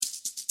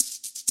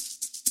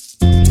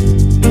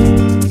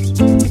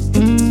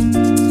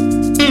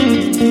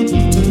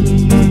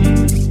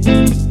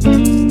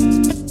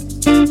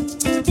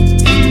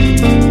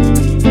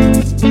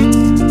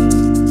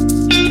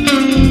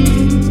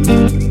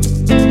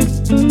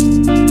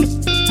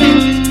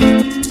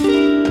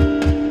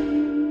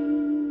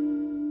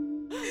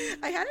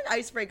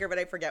icebreaker, but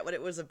I forget what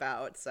it was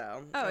about,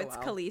 so. Oh, it's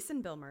well. Khalees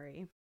and Bill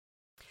Murray.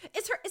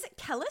 Is it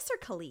Kellis or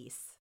Khalees?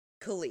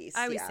 Khalees,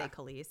 I always say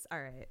Khalees.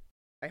 All right.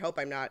 I hope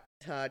I'm not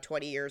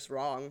 20 years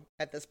wrong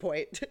at this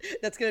point.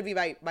 That's going to be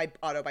my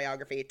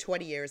autobiography.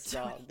 20 years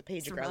wrong. The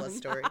Paige Agrella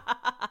story.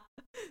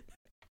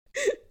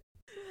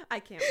 I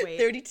can't wait.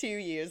 32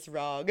 years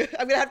wrong.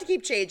 I'm going to have to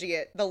keep changing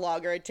it the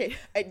longer it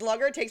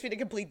takes me to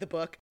complete the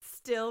book.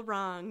 Still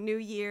wrong. New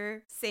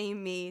year,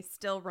 same me,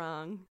 still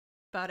wrong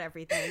about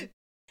everything.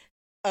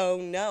 Oh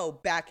no,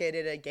 back at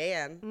it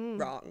again.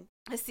 Wrong.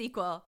 A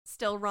sequel.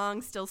 Still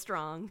wrong, still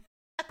strong.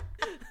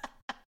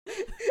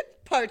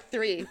 Part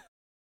 3.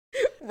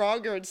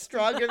 Wronger and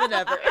stronger than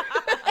ever.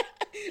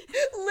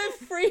 Live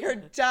free or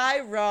die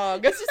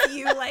wrong. It's just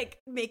you, like,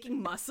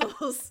 making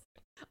muscles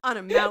on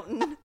a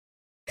mountain.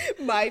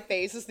 My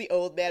face is the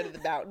old man in the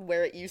mountain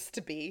where it used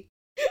to be.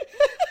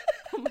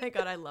 Oh my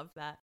god, I love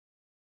that.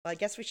 Well, I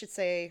guess we should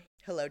say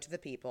hello to the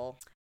people.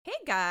 Hey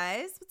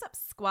guys, what's up,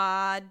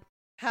 squad?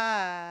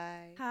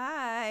 Hi.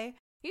 Hi.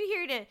 You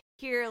here to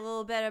hear a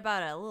little bit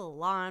about a little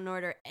Law and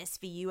Order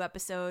SVU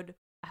episode?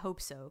 I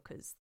hope so,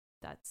 because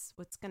that's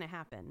what's gonna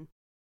happen.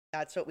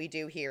 That's what we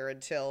do here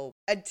until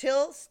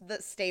the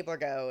Stabler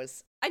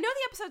goes. I know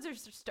the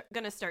episodes are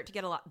gonna start to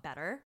get a lot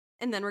better,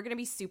 and then we're gonna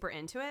be super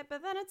into it,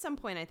 but then at some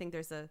point I think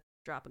there's a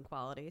drop in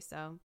quality,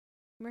 so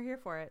we're here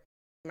for it.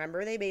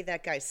 Remember they made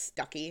that guy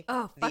Stucky?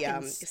 Oh,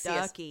 fucking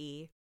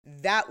Stucky.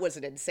 That was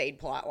an insane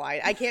plot line.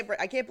 I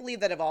can't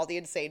believe that of all the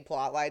insane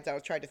plot lines I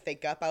was trying to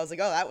think up, I was like,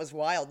 oh, that was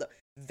wild.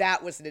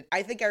 That was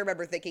I think I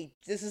remember thinking,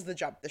 this is the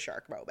jump the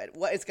shark moment.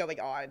 What is going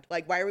on?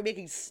 Like, why are we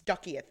making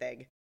Stucky a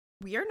thing?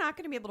 We are not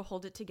going to be able to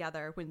hold it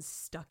together when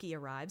Stucky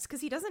arrives, because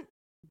he doesn't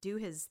do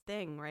his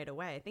thing right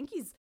away. I think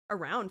he's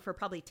around for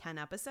probably 10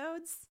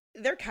 episodes.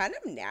 They're kind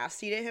of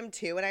nasty to him,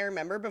 too, and I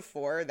remember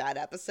before that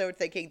episode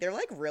thinking, they're,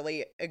 like,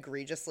 really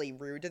egregiously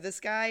rude to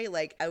this guy.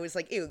 Like, I was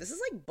like, ew, this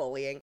is, like,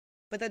 bullying.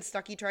 But then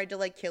Stucky tried to,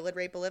 like, kill and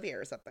rape Olivia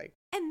or something.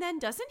 And then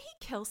doesn't he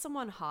kill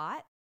someone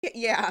hot?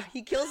 Yeah,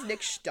 he kills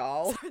Nick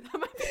Stahl. Sorry, that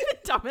might be the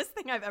dumbest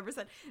thing I've ever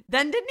said.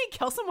 Then didn't he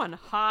kill someone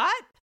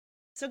hot?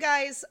 So,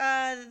 guys,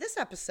 this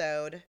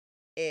episode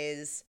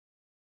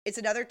it's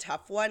another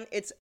tough one.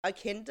 It's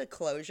akin to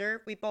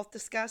Closure, we both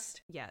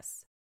discussed.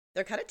 Yes.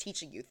 They're kind of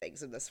teaching you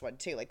things in this one,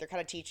 too. Like, they're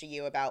kind of teaching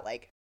you about,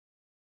 like,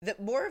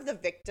 more of the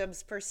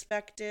victim's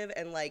perspective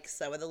and, like,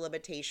 some of the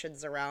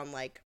limitations around,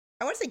 like,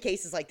 I want to say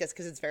cases like this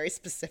because it's very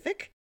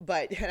specific,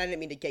 but, and I didn't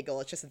mean to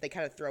giggle, it's just that they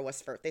kind of throw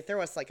us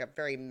like, a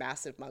very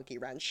massive monkey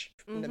wrench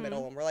in the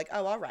middle, and we're like,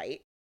 oh, all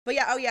right. But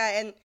yeah,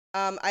 and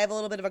I have a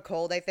little bit of a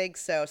cold, I think,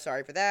 so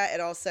sorry for that.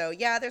 And also,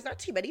 yeah, there's not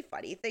too many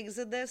funny things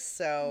in this,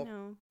 so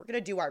we're going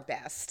to do our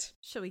best.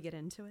 Shall we get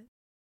into it?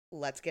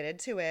 Let's get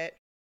into it.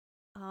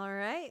 All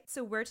right,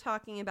 so we're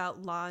talking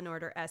about Law and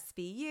Order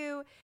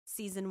SVU,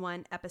 Season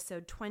 1,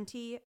 Episode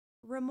 20,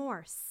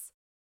 Remorse.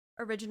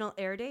 Original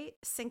air date,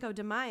 Cinco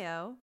de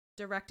Mayo,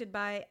 directed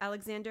by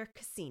Alexander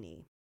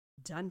Cassini.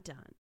 Dun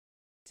dun.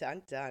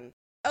 Dun dun.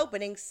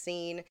 Opening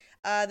scene.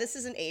 This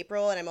is in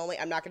April, and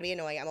I'm not going to be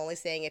annoying. I'm only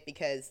saying it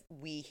because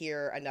we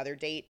hear another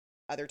date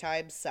other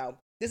times, so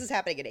this is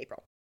happening in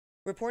April.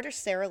 Reporter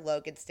Sarah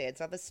Logan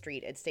stands on the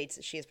street and states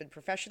that she has been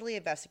professionally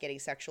investigating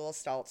sexual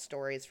assault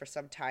stories for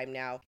some time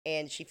now,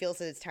 and she feels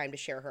that it's time to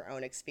share her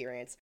own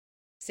experience.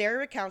 Sarah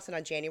recounts that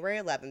on January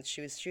 11th,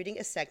 she was shooting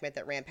a segment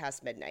that ran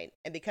past midnight,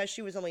 and because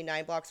she was only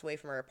 9 blocks away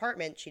from her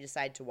apartment, she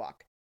decided to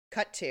walk.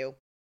 Cut to,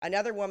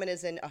 another woman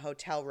is in a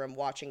hotel room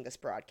watching this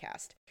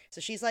broadcast. So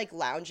she's like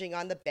lounging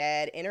on the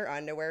bed, in her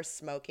underwear,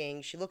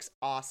 smoking. She looks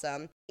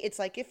awesome. It's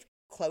like if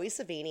Chloe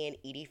Sevigny and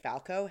Edie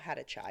Falco had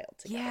a child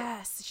together.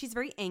 Yes, she's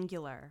very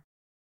angular.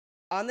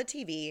 On the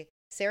TV,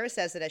 Sarah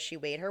says that as she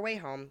made her way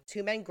home,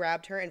 2 men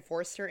grabbed her and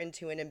forced her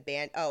into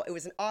it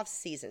was an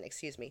off-season,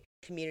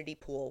 community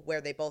pool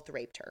where they both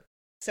raped her.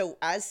 So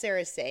as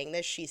Sarah's saying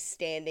this, she's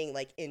standing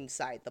like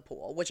inside the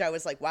pool, which I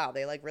was like, wow,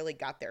 they like really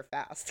got there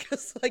fast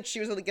because like she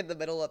was like in the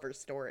middle of her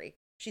story.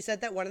 She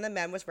said that one of the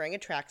men was wearing a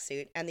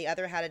tracksuit and the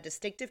other had a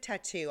distinctive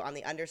tattoo on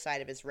the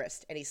underside of his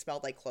wrist and he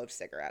smelled like clove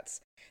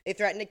cigarettes. They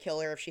threatened to kill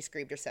her if she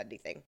screamed or said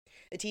anything.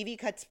 The TV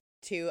cuts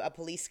to a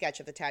police sketch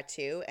of the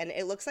tattoo and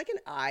it looks like an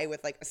eye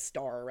with like a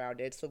star around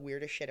it. It's the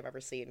weirdest shit I've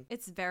ever seen.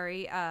 It's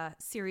very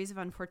series of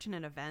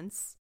unfortunate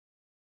events.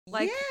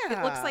 Like, yeah.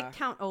 It looks like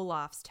Count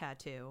Olaf's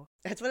tattoo.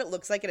 That's what it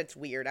looks like, and it's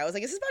weird. I was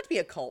like, this is about to be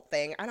a cult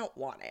thing. I don't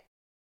want it.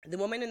 The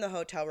woman in the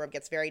hotel room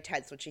gets very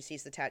tense when she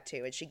sees the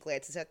tattoo, and she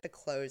glances at the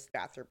closed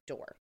bathroom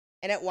door.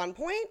 And at one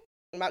point,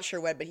 I'm not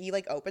sure when, but he,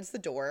 like, opens the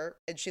door,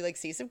 and she, like,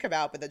 sees him come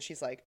out, but then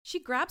she's like...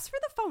 She grabs for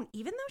the phone,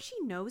 even though she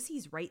knows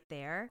he's right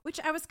there, which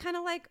I was kind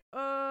of like,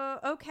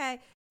 okay.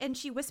 And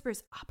she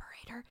whispers,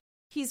 operator.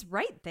 He's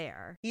right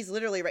there. He's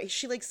literally right.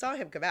 She, like, saw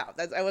him come out.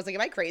 I was like,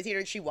 am I crazy? Or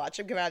did she watch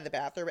him come out of the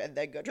bathroom and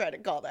then go try to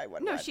call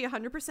 911? No, she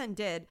 100%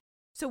 did.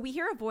 So we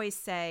hear a voice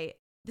say,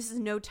 this is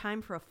no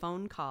time for a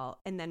phone call.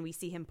 And then we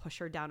see him push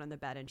her down on the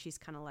bed and she's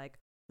kind of like,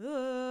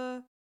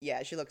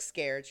 Yeah, she looks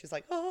scared. She's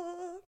like,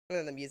 oh. And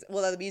then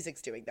the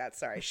music's doing that.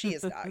 Sorry, she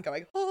is not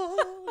going,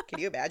 oh. Can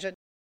you imagine?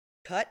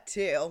 Cut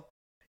to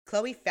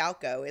Chloe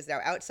Falco is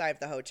now outside of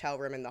the hotel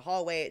room in the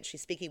hallway, and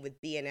she's speaking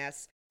with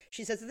BNS.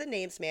 She says that the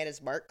name's man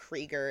is Mark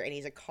Krieger, and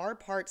he's a car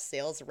parts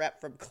sales rep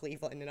from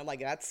Cleveland. And I'm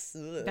like, that's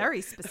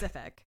very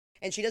specific.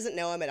 And she doesn't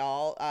know him at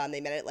all.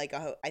 They met at like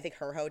I think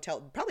her hotel,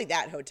 probably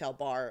that hotel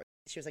bar.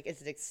 She was like,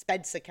 it's an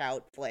expense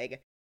account flag.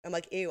 I'm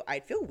like, ew,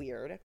 I'd feel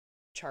weird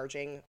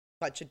charging a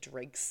bunch of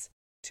drinks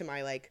to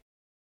my like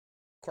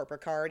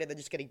corporate card and then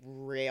just getting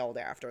railed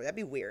after. That'd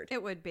be weird.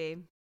 It would be.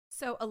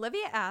 So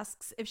Olivia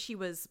asks if she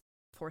was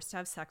forced to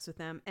have sex with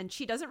him, and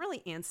she doesn't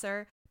really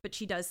answer, but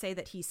she does say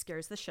that he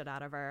scares the shit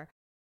out of her.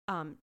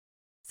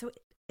 So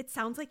it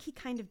sounds like he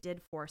kind of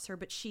did force her,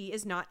 but she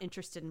is not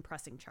interested in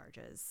pressing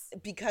charges.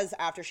 Because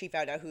after she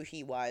found out who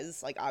he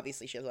was, like,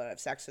 obviously she doesn't want to have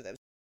sex with him.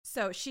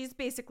 So she's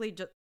basically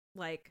just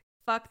like,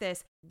 fuck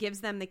this,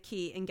 gives them the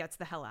key and gets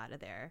the hell out of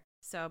there.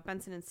 So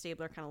Benson and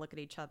Stabler kind of look at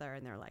each other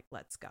and they're like,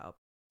 let's go.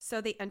 So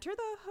they enter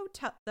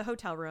the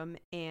hotel room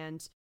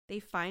and they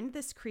find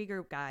this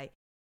Krieger guy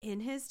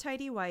in his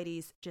tighty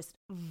whities just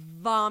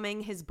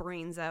vomiting his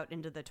brains out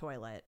into the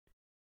toilet.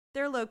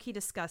 They're low-key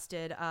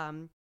disgusted,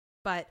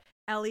 but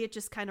Elliot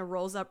just kind of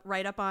rolls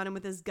right up on him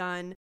with his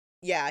gun.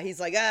 Yeah, he's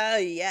like, oh,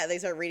 yeah. They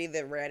start reading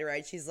the red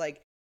right. She's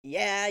like,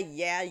 yeah.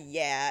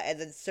 And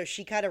then so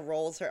she kind of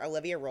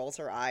Olivia rolls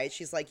her eyes.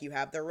 She's like, you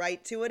have the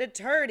right to an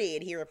attorney.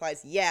 And he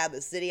replies, yeah,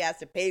 the city has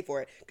to pay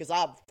for it because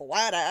I'm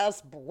flat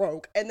ass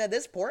broke. And then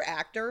this poor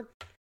actor,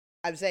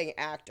 I'm saying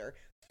actor,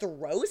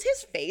 throws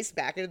his face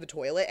back into the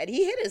toilet and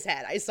he hit his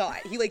head. I saw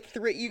it. He like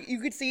threw it. You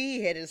could see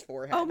he hit his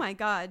forehead. Oh my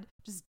God.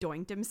 Just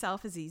doinked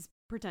himself as he's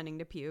pretending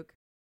to puke.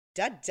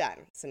 Done.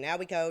 So now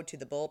we go to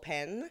the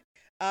bullpen.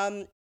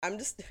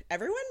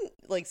 Everyone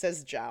like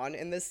says John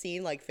in this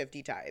scene like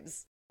 50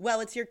 times.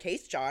 Well, it's your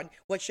case, John.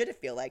 What should it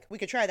feel like? We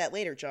could try that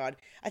later, John.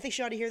 I think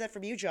she ought to hear that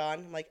from you, John.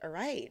 I'm like, all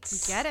right.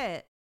 Get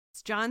it.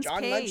 It's John's case.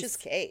 John Munch's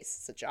case.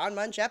 It's a John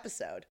Munch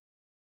episode.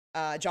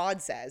 John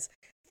says,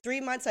 3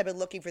 months I've been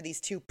looking for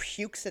these two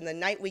pukes, and the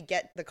night we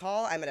get the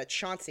call, I'm at a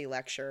Chauncey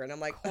lecture. And I'm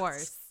like, of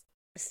course.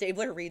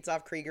 Stabler reads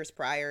off Krieger's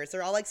priors.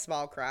 They're all like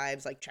small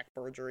crimes, like check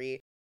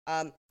forgery,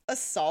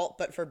 assault,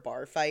 but for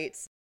bar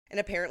fights. And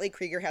apparently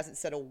Krieger hasn't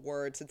said a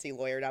word since he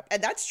lawyered up. And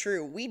that's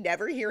true. We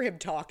never hear him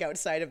talk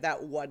outside of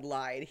that one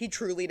line. He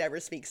truly never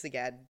speaks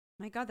again.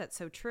 My God, that's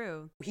so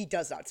true. He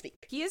does not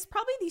speak. He is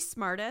probably the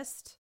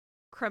smartest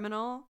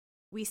criminal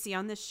we see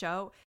on this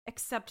show,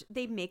 except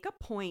they make a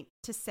point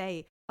to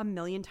say a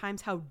million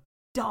times how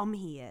dumb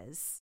he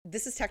is.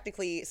 This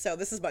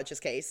is Munch's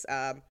case.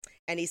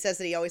 And he says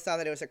that he always thought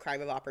that it was a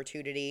crime of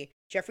opportunity.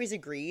 Jeffries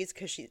agrees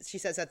because she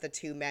says that the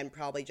two men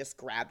probably just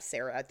grabbed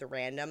Sarah at the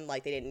random,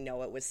 like they didn't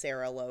know it was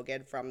Sarah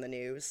Logan from the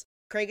news.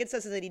 Cragen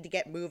says that they need to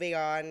get moving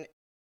on.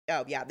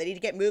 Oh, yeah, they need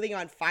to get moving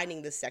on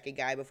finding the second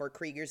guy before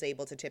Krieger's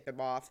able to tip him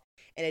off.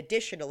 And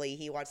additionally,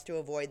 he wants to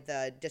avoid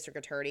the district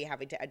attorney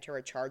having to enter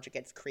a charge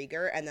against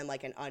Krieger and then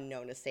like an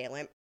unknown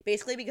assailant.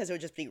 Basically because it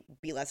would just be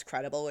less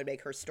credible. It would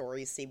make her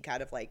stories seem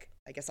kind of like,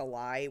 I guess, a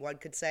lie, one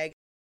could say.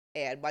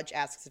 And Munch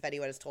asks if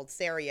anyone has told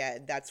Sarah yet,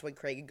 and that's when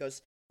Cragen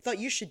goes, thought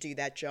you should do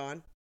that,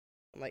 John.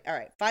 I'm like, all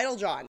right, final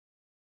John.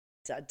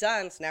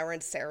 Done. So now we're in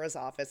Sarah's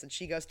office, and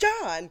she goes,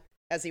 John,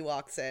 as he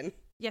walks in.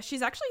 Yeah,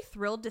 she's actually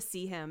thrilled to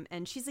see him,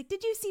 and she's like,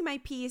 did you see my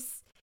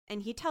piece?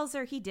 And he tells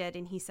her he did,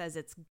 and he says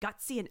it's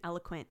gutsy and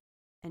eloquent,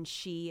 and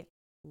she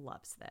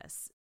loves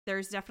this.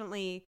 There's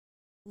definitely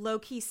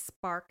low-key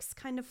sparks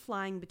kind of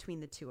flying between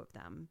the two of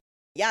them.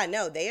 Yeah,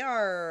 no, they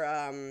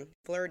are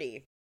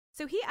flirty.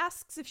 So he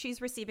asks if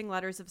she's receiving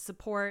letters of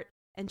support,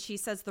 and she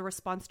says the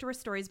response to her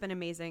story has been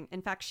amazing.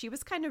 In fact, she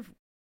was kind of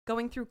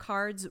going through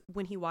cards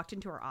when he walked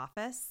into her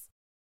office.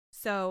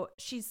 So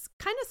she's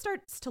kind of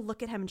starts to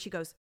look at him, and she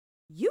goes,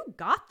 you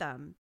got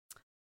them.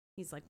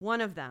 He's like,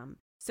 one of them.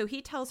 So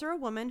he tells her a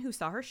woman who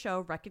saw her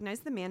show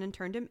recognized the man and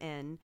turned him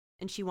in,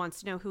 and she wants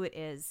to know who it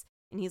is.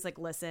 And he's like,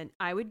 listen,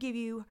 I would give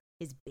you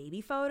his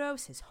baby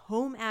photos, his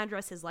home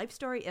address, his life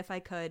story if I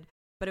could,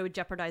 but it would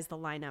jeopardize the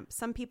lineup.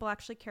 Some people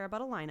actually care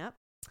about a lineup.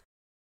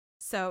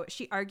 So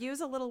she argues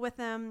a little with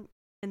him,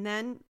 and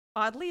then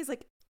oddly is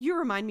like, you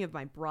remind me of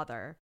my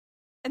brother.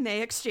 And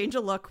they exchange a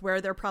look where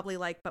they're probably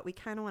like, but we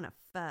kind of want to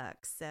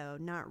fuck, so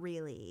not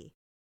really.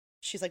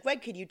 She's like, when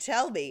could you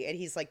tell me? And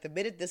he's like, the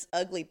minute this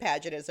ugly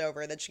pageant is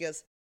over. And then she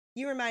goes,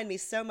 you remind me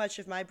so much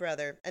of my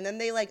brother. And then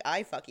they like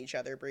eye fuck each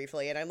other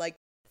briefly. And I'm like,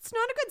 it's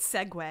not a good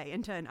segue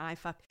into an eye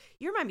fuck.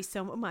 You remind me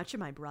so much of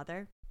my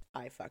brother.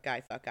 I fuck.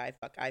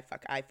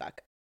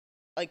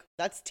 Like,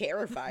 that's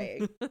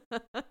terrifying.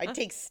 I'd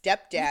take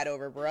stepdad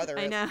over brother.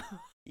 I know.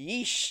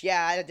 Yeesh.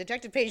 Yeah,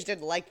 Detective Page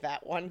didn't like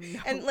that one. No.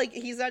 And, like,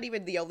 he's not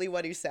even the only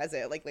one who says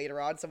it. Like,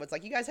 later on, someone's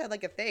like, you guys had,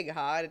 like, a thing,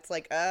 huh? And it's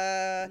like,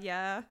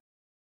 Yeah.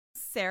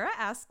 Sarah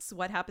asks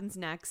what happens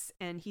next,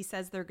 and he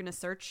says they're going to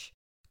search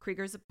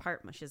Krieger's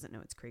apartment. She doesn't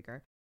know it's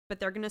Krieger. But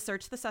they're going to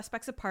search the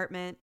suspect's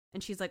apartment,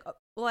 and she's like, oh,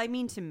 well, I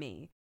mean to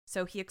me.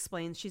 So he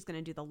explains she's going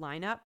to do the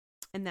lineup,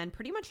 and then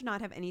pretty much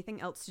not have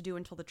anything else to do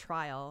until the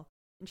trial.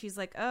 And she's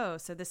like, oh,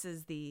 so this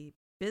is the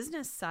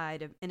business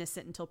side of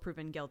innocent until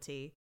proven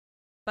guilty.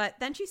 But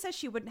then she says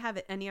she wouldn't have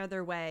it any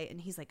other way.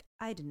 And he's like,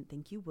 I didn't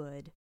think you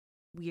would.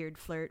 weird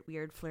flirt.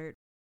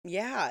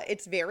 Yeah,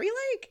 it's very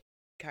like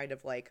kind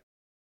of like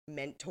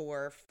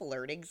mentor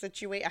flirting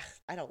situation.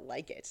 I don't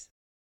like it.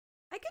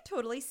 I could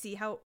totally see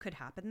how it could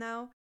happen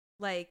though.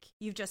 Like,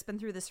 you've just been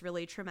through this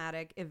really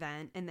traumatic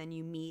event, and then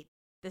you meet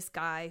this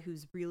guy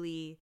who's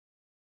really,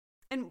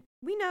 and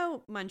we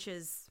know Munch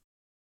is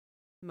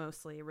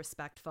mostly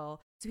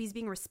respectful. So he's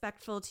being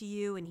respectful to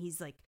you, and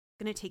he's like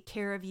going to take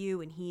care of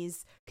you, and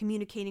he's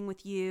communicating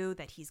with you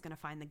that he's going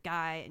to find the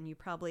guy, and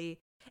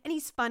and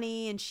he's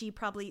funny, and they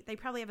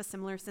probably have a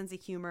similar sense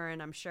of humor.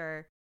 And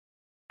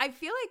I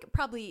feel like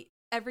probably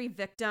every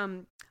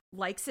victim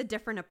likes a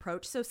different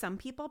approach. So some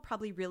people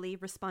probably really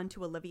respond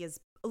to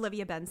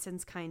Olivia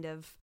Benson's kind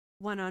of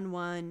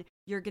one-on-one,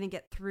 you're going to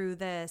get through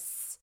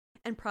this.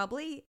 And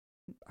probably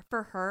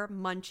for her,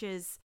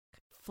 Munch's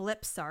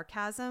flip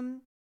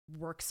sarcasm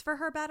works for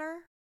her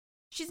better.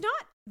 She's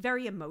not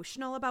very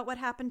emotional about what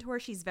happened to her.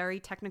 She's very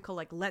technical,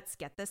 like, let's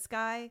get this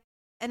guy.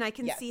 And I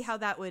can see how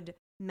that would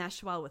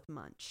mesh well with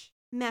Munch.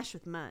 Mesh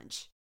with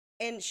Munch.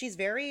 And she's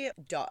very,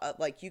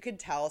 like, you could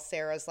tell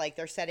Sarah's, like,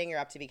 they're setting her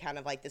up to be kind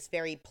of, like, this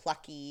very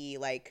plucky,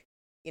 like,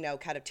 you know,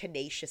 kind of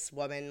tenacious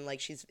woman. Like,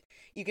 she's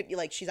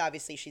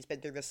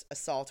been through this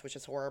assault, which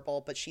is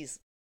horrible, but she's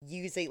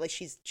using, like,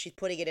 she's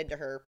putting it into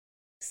her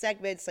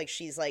segments. Like,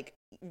 she's, like,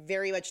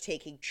 very much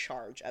taking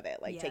charge of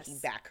it, like, taking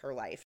back her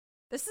life.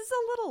 This is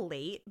a little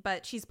late,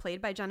 but she's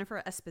played by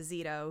Jennifer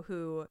Esposito,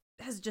 who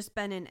has just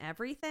been in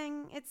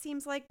everything, it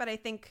seems like. But I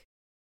think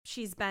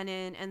she's been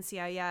in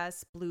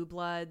NCIS, Blue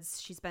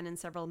Bloods. She's been in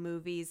several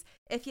movies.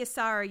 If you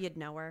saw her, you'd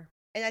know her.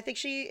 And I think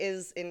she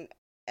is in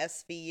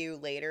SVU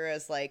later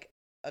as, like,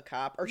 a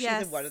cop. Or she's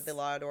in one of the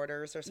Law and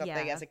Orders or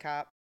something as a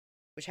cop,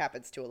 which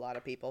happens to a lot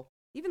of people.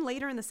 Even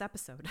later in this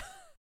episode.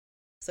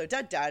 So,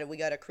 we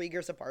go to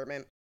Krieger's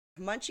apartment.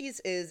 Munchies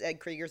is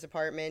at Krieger's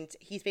apartment.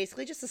 He's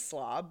basically just a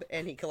slob,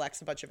 and he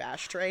collects a bunch of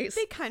ashtrays.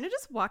 They kind of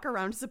just walk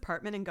around his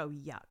apartment and go,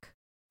 yuck.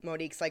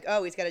 Monique's like,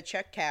 oh, he's got a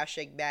check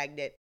cashing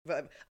magnet,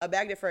 a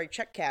magnet for a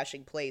check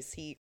cashing place.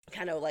 He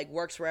kind of, like,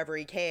 works wherever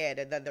he can.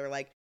 And then they're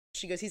like,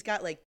 she goes, he's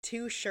got, like,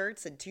 2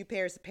 shirts and 2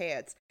 pairs of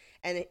pants.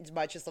 And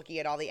Munch is looking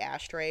at all the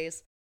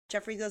ashtrays.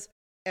 Jeffrey goes,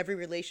 every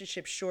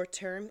relationship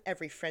short-term,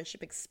 every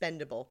friendship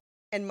expendable.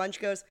 And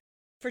Munch goes,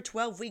 for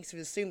 12 weeks, we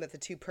assumed that the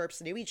 2 perps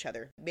knew each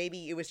other.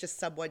 Maybe it was just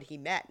someone he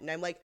met. And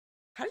I'm like,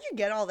 how did you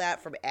get all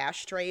that from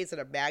ashtrays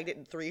and a magnet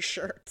and 3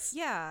 shirts?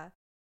 Yeah.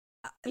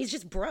 He's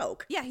just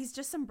broke. Yeah, he's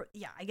just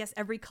I guess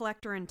every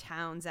collector in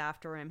town's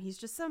after him. He's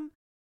just some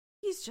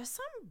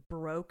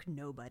broke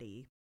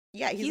nobody.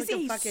 Yeah, he's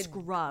like a fucking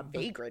scrub.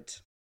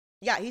 Vagrant.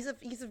 Yeah, he's a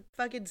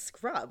fucking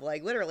scrub,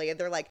 like, literally. And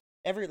they're like,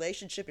 every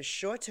relationship is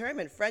short-term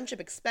and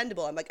friendship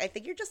expendable. I'm like, I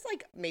think you're just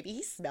like, maybe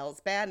he smells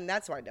bad and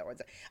that's why no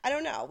one's, I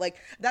don't know. Like,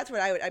 that's what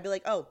I'd be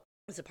like, oh,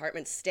 his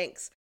apartment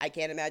stinks. I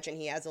can't imagine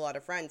he has a lot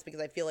of friends, because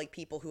I feel like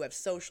people who have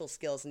social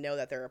skills know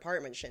that their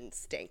apartment shouldn't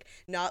stink.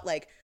 Not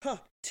like,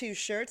 2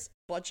 shirts,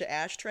 bunch of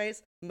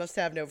ashtrays, must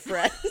have no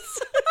friends.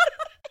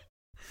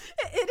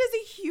 It is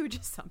a huge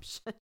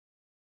assumption.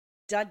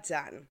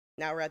 Done.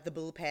 Now we're at the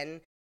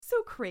bullpen.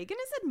 So Cragen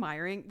is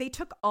admiring. They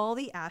took all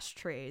the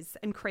ashtrays,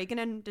 and Cragen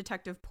and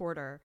Detective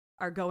Porter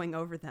are going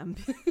over them.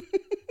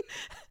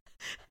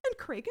 And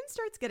Cragen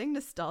starts getting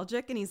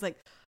nostalgic, and he's like,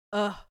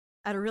 ugh,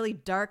 at a really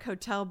dark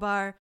hotel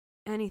bar,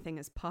 anything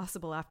is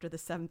possible after the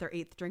 7th or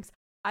 8th drinks.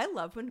 I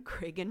love when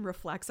Cragen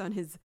reflects on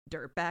his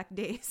dirtbag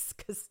days,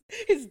 because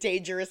his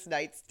dangerous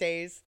night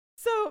stays.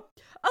 So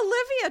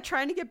Olivia,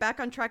 trying to get back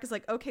on track, is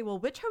like, okay, well,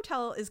 which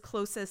hotel is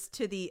closest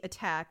to the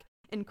attack?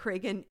 And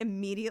Cragen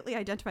immediately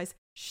identifies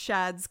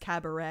Shad's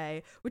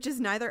Cabaret, which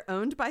is neither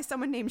owned by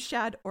someone named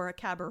Shad or a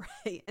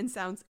cabaret, and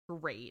sounds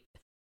great.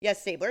 Yeah,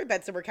 Stabler and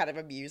Benson were kind of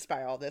amused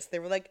by all this. They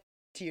were like,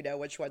 do you know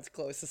which one's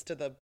closest to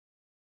the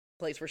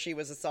place where she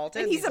was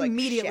assaulted? And he's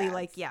immediately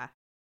like, yeah.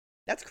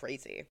 That's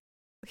crazy.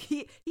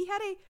 He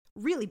had a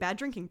really bad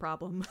drinking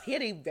problem. He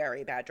had a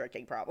very bad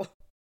drinking problem.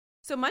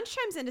 So Munch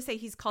chimes in to say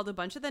he's called a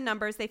bunch of the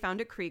numbers they found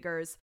at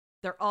Krieger's.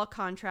 They're all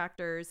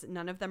contractors.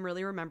 None of them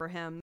really remember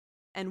him.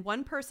 And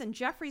one person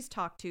Jeffries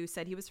talked to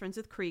said he was friends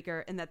with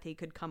Krieger and that they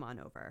could come on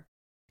over.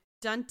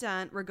 Dun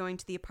dun, we're going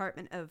to the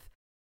apartment of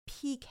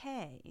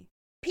PK.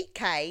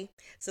 PK.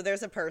 So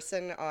there's a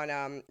person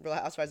on Real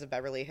Housewives of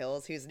Beverly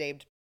Hills who's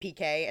named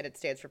PK, and it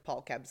stands for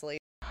Paul Kemsley.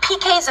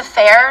 PK's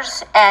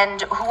affairs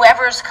and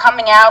whoever's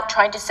coming out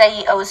trying to say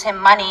he owes him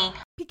money.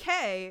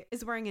 PK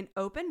is wearing an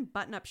open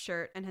button-up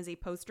shirt and has a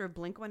poster of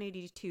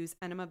Blink-182's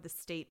Enema of the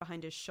State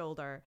behind his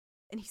shoulder.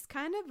 And he's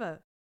kind of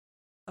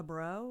a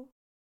bro.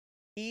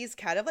 He's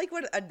kind of like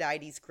what a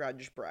 90s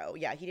grunge bro.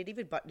 Yeah, he didn't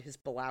even button his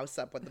blouse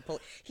up when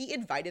he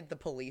invited the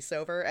police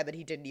over, and then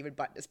he didn't even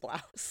button his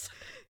blouse.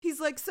 He's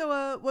like,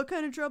 so what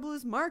kind of trouble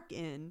is Mark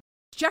in?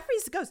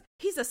 Jeffries goes,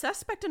 he's a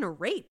suspect in a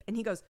rape. And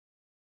he goes,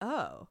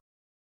 oh.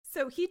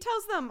 So he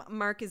tells them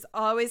Mark is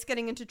always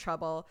getting into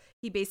trouble.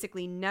 He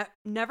basically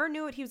never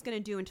knew what he was going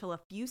to do until a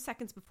few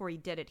seconds before he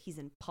did it. He's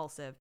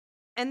impulsive.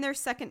 And they're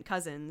second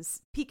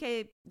cousins.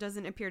 PK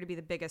doesn't appear to be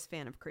the biggest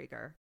fan of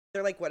Krieger.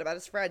 They're like, what about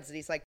his friends? And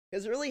he's like, He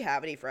doesn't really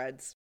have any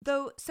friends.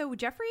 Though, so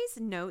Jeffries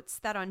notes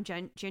that on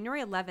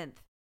January 11th,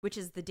 which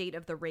is the date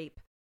of the rape,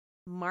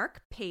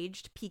 Mark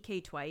paged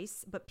PK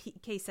twice, but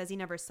PK says he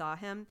never saw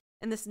him,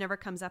 and this never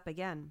comes up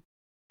again.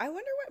 I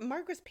wonder what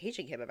Mark was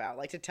paging him about,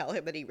 like to tell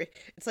him that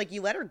it's like,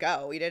 you let her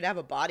go. You didn't have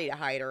a body to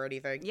hide or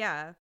anything.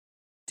 Yeah.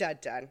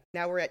 Dun.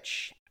 Now we're at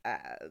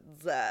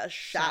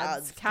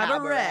Shad's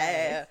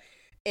Cabaret.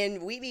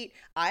 And we meet,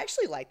 I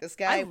actually like this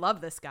guy. I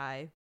love this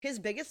guy. His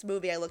biggest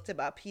movie, I looked him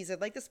up. He's in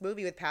like this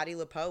movie with Patti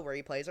LuPone where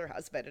he plays her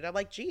husband. And I'm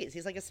like, geez,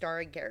 he's like a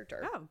starring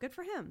character. Oh, good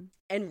for him.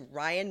 And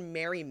Ryan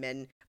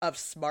Merriman of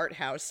Smart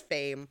House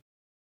fame.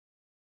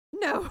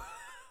 No.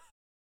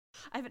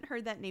 I haven't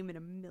heard that name in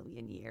a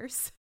million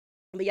years.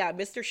 But yeah,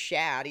 Mr.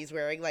 Shad, he's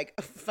wearing like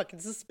fucking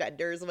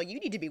suspenders. I'm like, you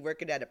need to be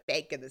working at a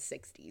bank in the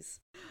 60s.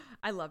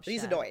 I love Shad.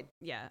 He's annoyed.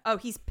 Yeah. Oh,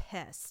 he's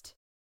pissed.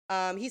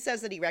 He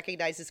says that he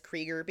recognizes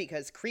Krieger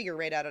because Krieger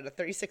ran out on a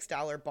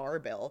 $36 bar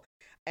bill.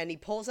 And he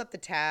pulls up the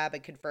tab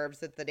and confirms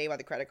that the name on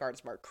the credit card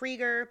is Mark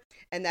Krieger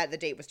and that the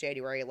date was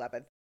January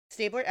 11th.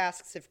 Stabler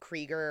asks if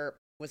Krieger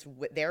was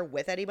there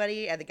with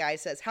anybody, and the guy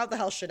says, how the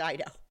hell should I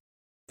know?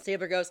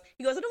 Stabler goes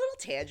on a little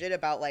tangent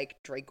about like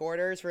drink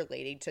orders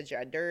relating to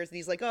genders. And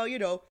he's like,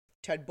 oh,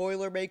 10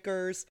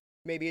 Boilermakers.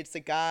 Maybe it's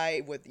a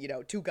guy with,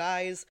 2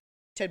 guys.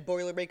 10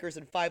 Boilermakers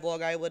and 5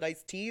 Long Island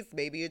iced teas.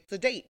 Maybe it's a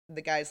date. And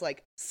the guy's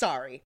like,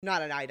 sorry,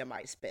 not an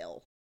itemized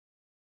bill.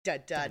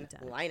 Dun.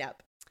 Line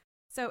up.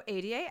 So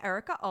ADA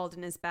Erica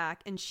Alden is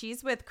back, and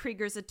she's with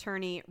Krieger's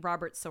attorney,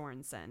 Robert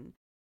Sorensen.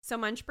 So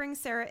Munch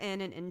brings Sarah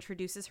in and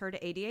introduces her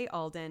to ADA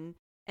Alden,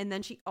 and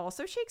then she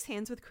also shakes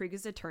hands with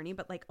Krieger's attorney,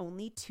 but like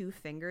only 2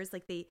 fingers.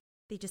 Like they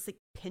just like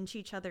pinch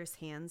each other's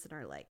hands and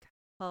are like,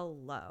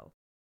 hello.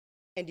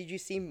 And did you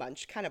see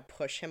Munch kind of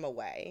push him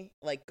away,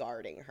 like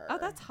guarding her? Oh,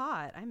 that's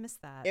hot. I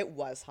missed that. It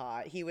was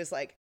hot. He was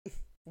like,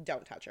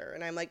 don't touch her.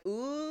 And I'm like,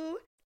 ooh,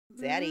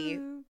 daddy.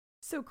 Ooh.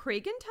 So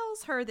Kragen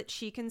tells her that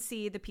she can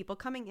see the people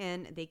coming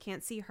in. They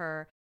can't see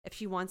her. If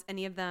she wants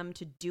any of them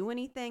to do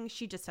anything,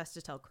 she just has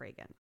to tell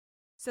Kragen.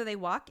 So they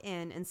walk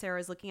in, and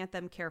Sarah's looking at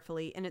them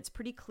carefully, and it's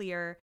pretty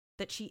clear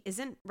that she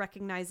isn't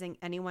recognizing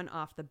anyone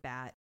off the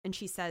bat. And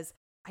she says,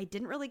 I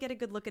didn't really get a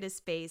good look at his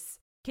face.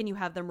 Can you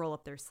have them roll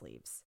up their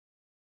sleeves?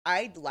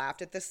 I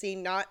laughed at this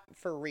scene, not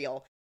for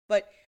real,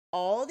 but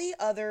all the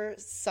other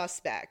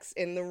suspects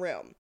in the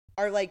room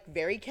are like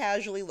very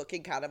casually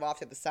looking kind of off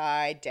to the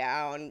side,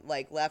 down,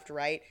 like left,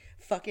 right.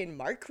 Fucking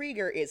Mark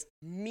Krieger is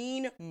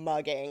mean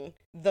mugging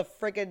the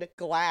friggin'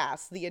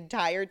 glass the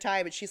entire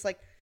time. And she's like,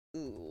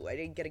 ooh, I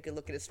didn't get a good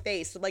look at his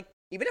face. So like,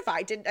 even if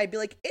I didn't, I'd be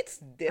like, it's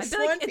this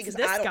one it's because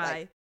this I don't guy.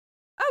 like.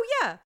 Oh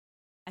yeah,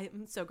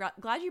 I'm so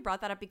glad you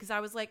brought that up, because I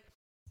was like,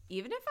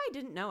 even if I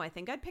didn't know, I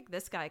think I'd pick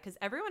this guy, because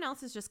everyone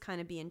else is just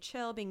kind of being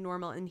chill, being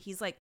normal, and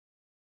he's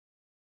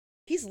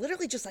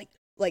literally just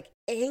like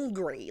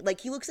angry. Like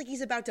he looks like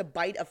he's about to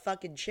bite a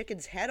fucking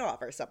chicken's head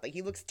off or something.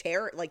 He looks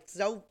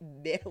so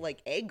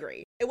like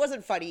angry. It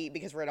wasn't funny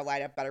because we're in a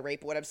lineup about a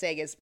rape. But what I'm saying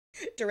is,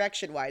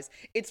 direction wise,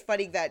 it's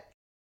funny that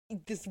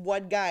this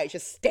one guy is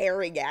just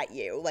staring at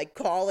you, like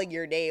calling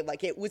your name,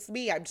 like it was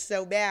me. I'm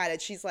so mad. And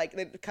she's like,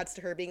 then it cuts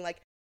to her being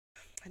like,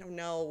 I don't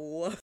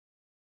know.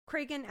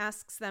 Kragen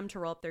asks them to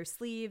roll up their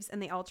sleeves,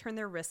 and they all turn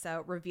their wrists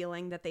out,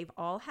 revealing that they've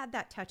all had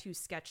that tattoo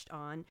sketched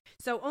on.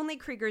 So only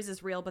Krieger's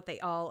is real, but they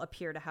all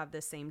appear to have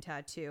the same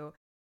tattoo.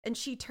 And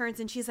she turns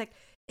and she's like,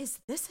 is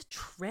this a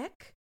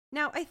trick?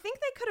 Now, I think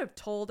they could have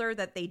told her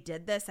that they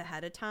did this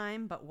ahead of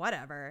time, but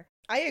whatever.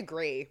 I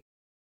agree.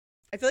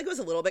 I feel like it was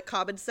a little bit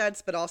common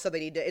sense, but also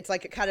they need to, it's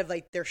like kind of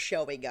like they're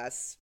showing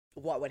us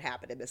what would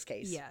happen in this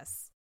case.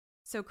 Yes.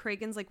 So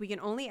Kragen's like, we can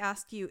only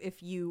ask you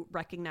if you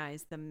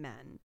recognize the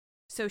men.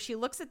 So she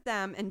looks at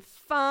them and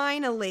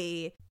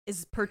finally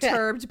is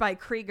perturbed by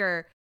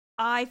Krieger.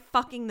 I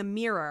fucking the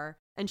mirror.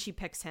 And she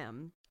picks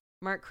him.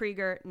 Mark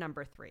Krieger,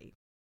 number 3.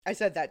 I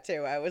said that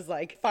too. I was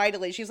like,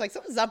 finally, she's like,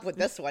 something's up with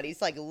this one.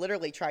 He's like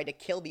literally trying to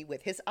kill me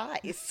with his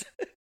eyes.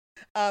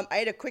 I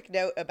had a quick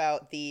note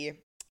about the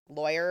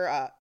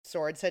lawyer,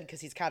 Sorensen,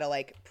 because he's kind of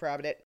like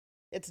prominent.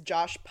 It's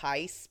Josh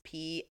Pais,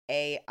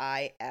 Pais.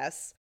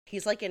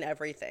 He's like in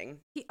everything.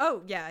 He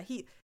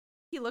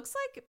looks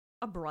like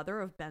a brother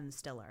of Ben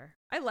Stiller.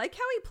 I like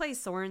how he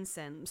plays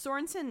Sorensen.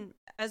 Sorensen,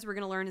 as we're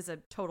going to learn, is a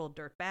total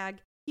dirtbag.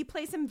 He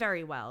plays him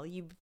very well.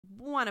 You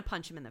want to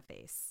punch him in the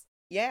face.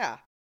 Yeah.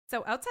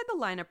 So outside the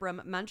lineup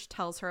room, Munch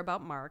tells her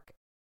about Mark.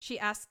 She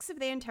asks if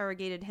they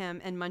interrogated him,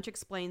 and Munch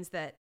explains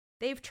that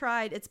they've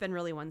tried. It's been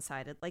really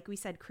one-sided. Like we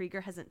said,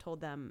 Krieger hasn't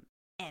told them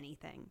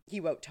anything. He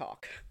won't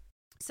talk.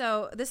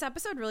 So this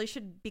episode really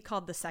should be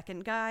called The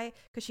Second Guy,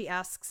 because she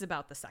asks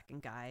about the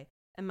second guy.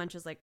 And Munch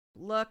is like,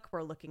 look,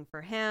 we're looking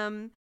for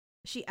him.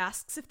 She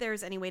asks if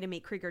there's any way to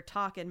make Krieger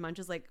talk, and Munch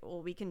is like,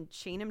 well, we can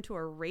chain him to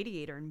a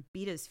radiator and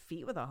beat his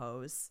feet with a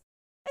hose.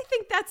 I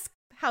think that's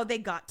how they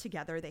got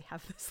together. They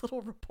have this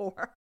little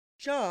rapport.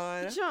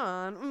 John.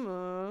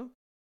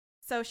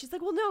 So she's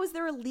like, well, no, is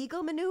there a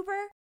legal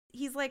maneuver?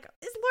 He's like,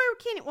 his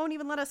lawyer won't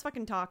even let us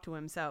fucking talk to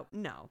him, so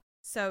no.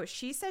 So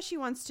she says she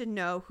wants to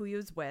know who he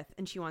was with,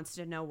 and she wants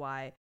to know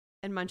why.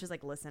 And Munch is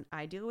like, listen,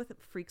 I deal with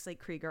freaks like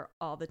Krieger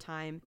all the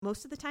time.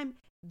 Most of the time,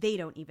 they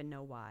don't even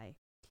know why.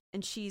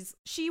 And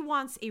she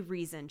wants a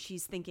reason.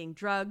 She's thinking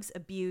drugs,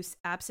 abuse,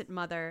 absent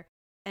mother.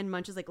 And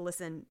Munch is like,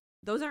 listen,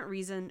 those aren't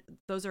reason.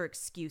 Those are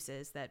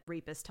excuses that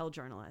rapists tell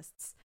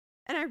journalists.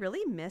 And I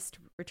really missed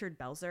Richard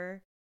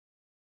Belzer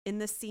in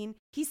this scene.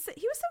 He was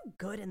so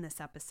good in this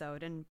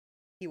episode. And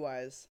he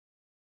was.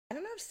 I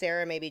don't know if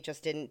Sarah maybe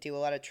just didn't do a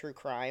lot of true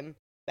crime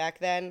back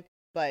then,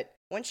 but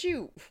once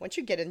you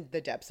get in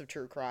the depths of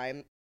true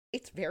crime,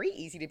 it's very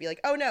easy to be like,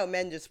 oh no,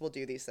 men just will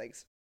do these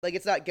things. Like,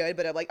 it's not good,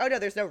 but I'm like, oh no,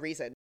 there's no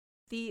reason.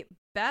 The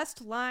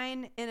best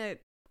line in a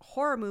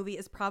horror movie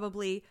is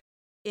probably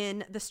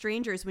in The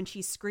Strangers when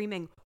she's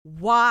screaming,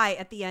 why,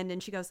 at the end,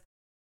 and she goes,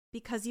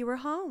 because you were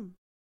home.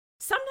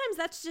 Sometimes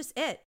that's just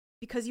it.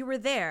 Because you were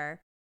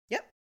there.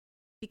 Yep.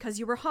 Because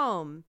you were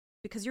home.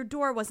 Because your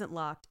door wasn't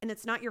locked. And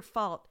it's not your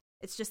fault.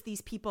 It's just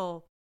these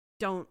people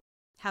don't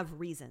have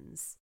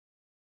reasons.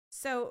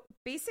 So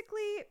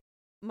basically,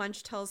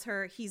 Munch tells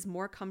her he's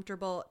more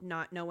comfortable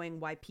not knowing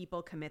why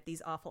people commit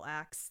these awful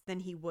acts than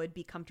he would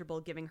be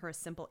comfortable giving her a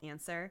simple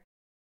answer.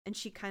 And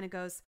she kind of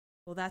goes,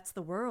 well, that's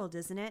the world,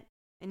 isn't it?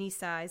 And he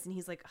sighs and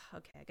he's like,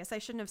 okay, I guess I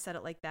shouldn't have said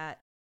it like that.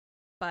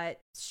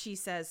 But she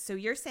says, so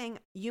you're saying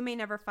you may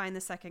never find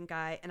the second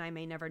guy and I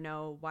may never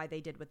know why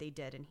they did what they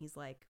did. And he's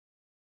like,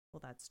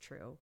 well, that's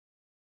true.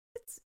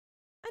 It's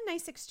a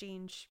nice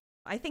exchange.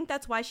 I think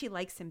that's why she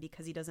likes him,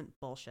 because he doesn't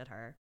bullshit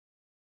her.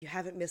 You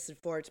haven't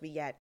misinformed me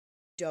yet.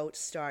 Don't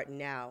start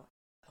now.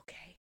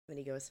 Okay. And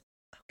he goes,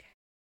 okay.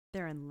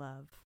 They're in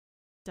love.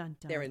 Dun,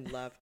 dun. They're in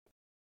love.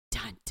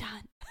 Dun,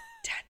 dun.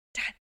 Dun,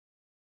 dun.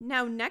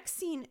 Now, next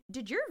scene,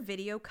 did your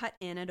video cut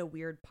in at a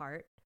weird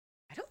part?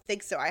 I don't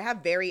think so. I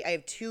have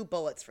 2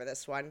 bullets for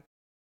this one.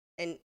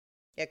 And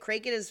yeah,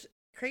 Craig is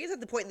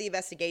at the point in the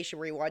investigation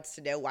where he wants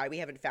to know why we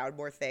haven't found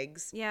more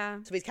things. Yeah.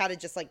 So he's kind of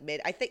just like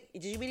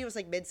did you mean he was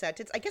like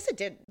mid-sentence? I guess it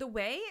did. The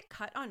way it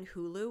cut on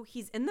Hulu,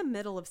 he's in the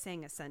middle of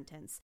saying a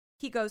sentence.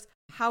 He goes,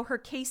 how her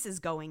case is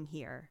going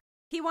here.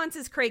 He wants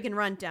his Kragen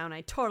rundown.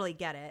 I totally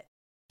get it.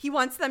 He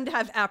wants them to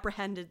have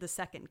apprehended the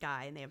second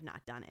guy, and they have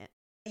not done it.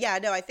 Yeah,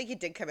 no, I think it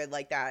did come in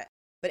like that.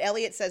 But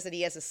Elliot says that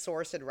he has a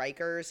source in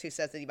Rikers who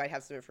says that he might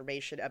have some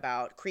information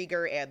about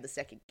Krieger and the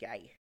second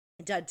guy.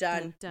 Dun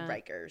dun, Dun, dun.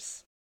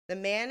 Rikers. The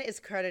man is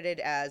credited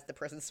as the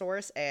prison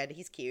source, and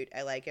he's cute.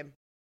 I like him.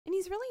 And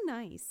he's really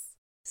nice.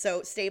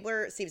 So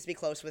Stabler seems to be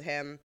close with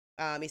him.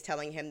 He's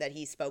telling him that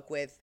he spoke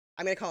with,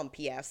 I'm going to call him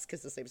PS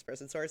because the name's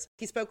prison source.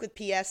 He spoke with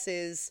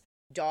PS's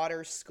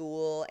daughter's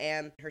school,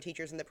 and her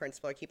teachers and the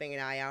principal are keeping an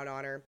eye out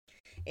on her.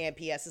 And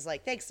PS is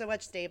like, thanks so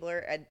much, Stabler.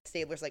 And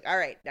Stabler's like, all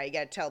right, now you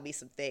got to tell me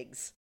some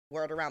things.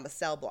 Word around the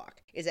cell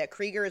block is that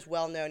Krieger is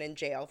well known in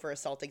jail for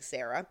assaulting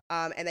Sarah,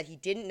 and that he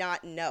did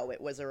not know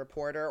it was a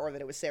reporter or that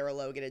it was Sarah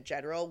Logan in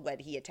general when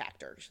he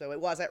attacked her. So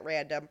it wasn't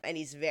random, and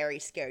he's very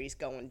scared he's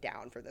going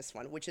down for this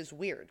one, which is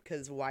weird,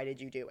 because why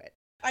did you do it?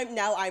 I'm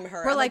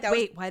her. We're I'm like,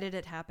 wait, why did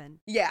it happen?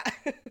 Yeah.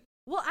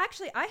 Well,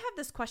 actually, I have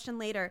this question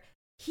later.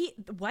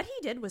 What he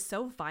did was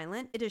so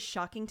violent, it is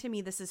shocking to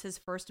me this is his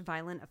first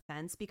violent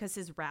offense, because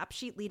his rap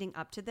sheet leading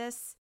up to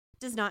this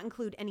does not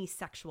include any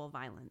sexual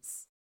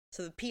violence.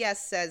 So the PS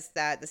says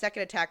that the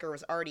second attacker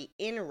was already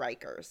in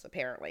Rikers,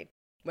 apparently,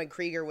 when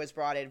Krieger was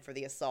brought in for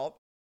the assault.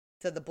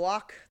 So the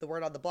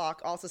word on the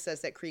block, also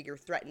says that Krieger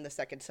threatened the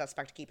second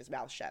suspect to keep his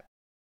mouth shut.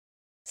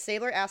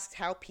 Stabler asks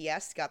how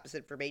PS got this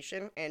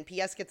information, and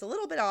PS gets a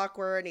little bit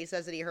awkward, and he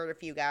says that he heard a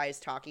few guys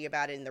talking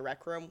about it in the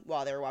rec room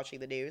while they were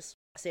watching the news.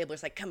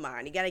 Stabler's like, come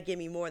on, you gotta give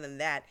me more than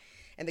that.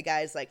 And the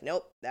guy's like,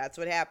 nope, that's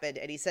what happened.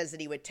 And he says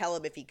that he would tell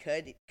him if he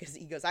could, because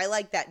he goes, I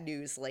like that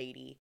news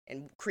lady,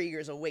 and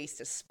Krieger's a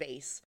waste of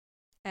space.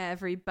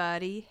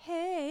 Everybody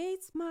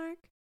hates Mark.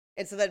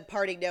 And so then,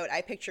 parting note,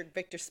 I pictured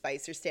Victor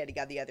Spicer standing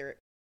on the other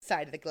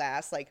side of the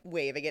glass, like,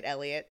 waving at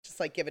Elliot, just,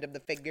 like, giving him the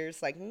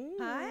fingers, like,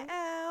 Hi,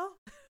 Al.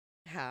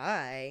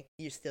 Hi.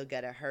 You still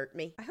gonna hurt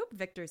me? I hope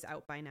Victor's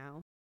out by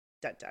now.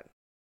 Dun dun.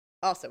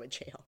 Also in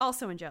jail.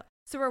 Also in jail.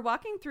 So we're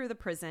walking through the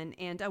prison,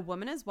 and a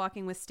woman is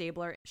walking with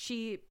Stabler.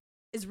 She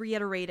is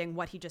reiterating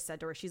what he just said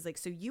to her. She's like,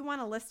 so you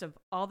want a list of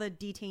all the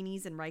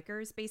detainees in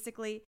Rikers,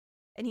 basically?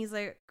 And he's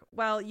like,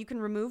 well, you can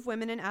remove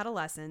women in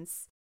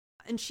adolescence.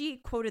 And she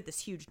quoted this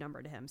huge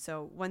number to him.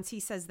 So once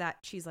he says that,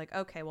 she's like,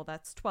 okay, well,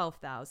 that's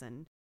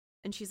 12,000.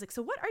 And she's like,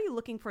 so what are you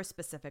looking for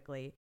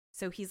specifically?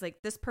 So he's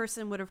like, this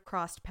person would have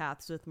crossed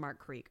paths with Mark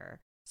Krieger.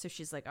 So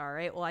she's like, all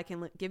right, well, I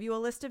can give you a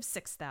list of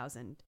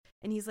 6,000.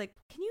 And he's like,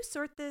 can you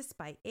sort this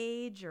by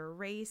age or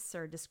race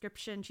or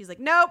description? She's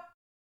like, nope,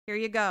 here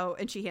you go.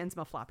 And she hands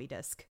him a floppy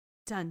disk.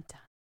 Dun,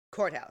 dun.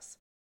 Courthouse.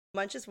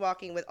 Munch is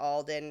walking with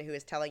Alden, who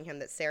is telling him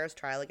that Sarah's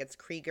trial against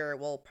Krieger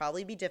will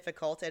probably be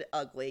difficult and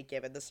ugly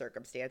given the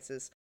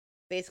circumstances.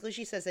 Basically,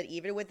 she says that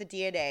even with the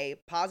DNA,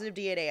 positive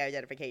DNA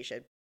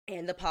identification,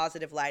 and the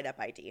positive lineup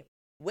ID,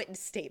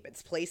 witness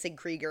statements placing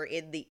Krieger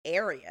in the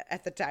area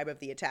at the time of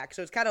the attack.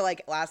 So it's kind of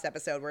like last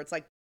episode where it's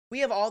like,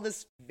 we have all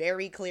this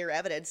very clear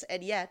evidence,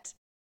 and yet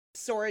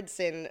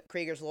Sorensen,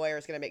 Krieger's lawyer,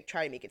 is going to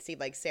try to make it seem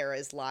like Sarah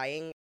is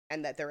lying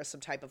and that there is some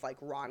type of like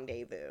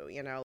rendezvous,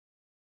 you know?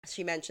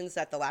 She mentions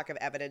that the lack of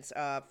evidence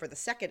for the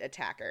second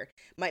attacker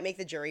might make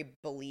the jury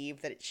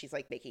believe that she's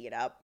like making it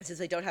up since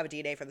they don't have a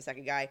DNA from the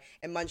second guy.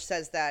 And Munch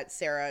says that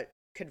Sarah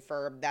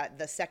confirmed that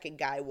the second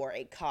guy wore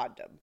a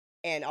condom.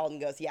 And Alden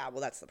goes, yeah,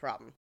 well, that's the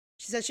problem.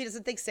 She says she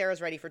doesn't think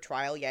Sarah's ready for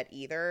trial yet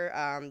either,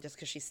 just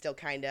because she's still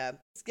kind of,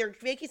 they're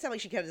making it sound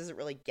like she kind of doesn't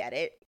really get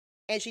it.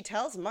 And she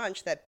tells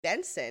Munch that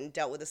Benson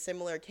dealt with a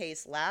similar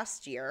case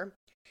last year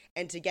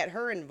and to get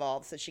her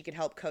involved so she could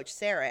help coach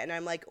Sarah. And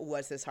I'm like,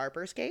 was this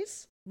Harper's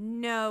case?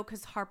 No,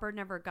 because Harper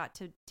never got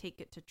to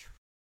take it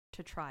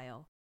to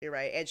trial. You're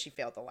right. And she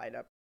failed the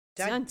lineup.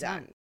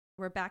 Done.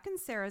 We're back in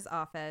Sarah's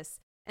office,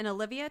 and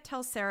Olivia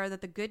tells Sarah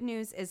that the good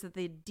news is that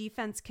the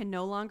defense can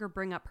no longer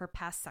bring up her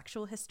past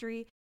sexual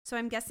history. So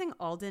I'm guessing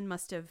Alden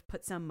must have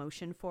put some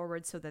motion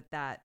forward so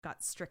that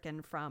got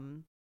stricken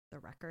from the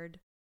record.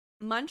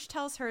 Munch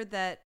tells her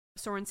that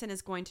Sorensen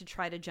is going to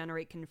try to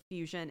generate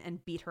confusion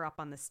and beat her up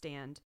on the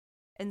stand.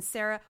 And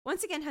Sarah,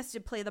 once again, has to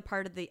play the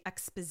part of the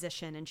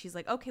exposition. And she's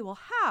like, okay, well,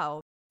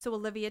 how? So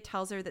Olivia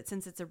tells her that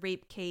since it's a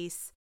rape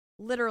case,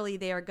 literally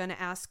they are going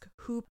to ask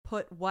who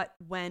put what,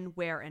 when,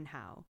 where, and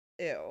how.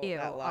 Ew,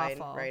 that line,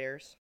 awful.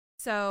 writers.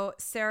 So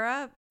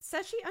Sarah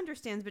says she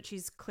understands, but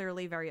she's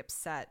clearly very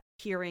upset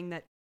hearing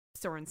that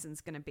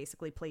Sorensen's going to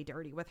basically play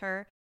dirty with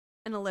her.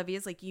 And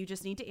Olivia's like, you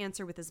just need to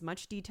answer with as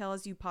much detail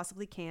as you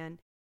possibly can.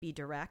 Be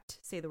direct.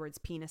 Say the words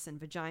penis and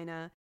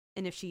vagina.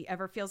 And if she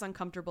ever feels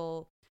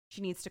uncomfortable,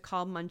 she needs to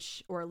call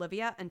Munch or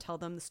Olivia and tell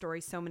them the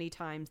story so many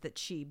times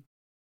that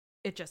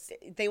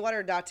they want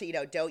her not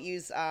to, don't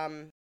use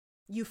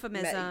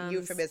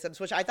euphemisms,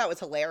 which I thought was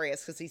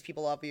hilarious because these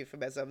people love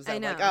euphemisms. I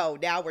know. Like, oh,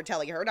 now we're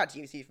telling her not to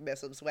use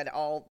euphemisms when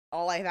all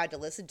I've had to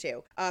listen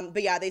to.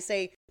 But yeah, they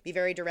say be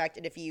very direct,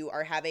 and if you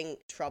are having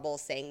trouble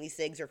saying these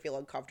things or feel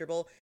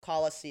uncomfortable,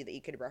 call us so that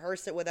you can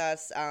rehearse it with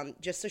us,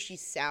 just so she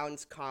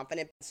sounds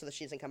confident, so that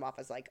she doesn't come off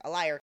as like a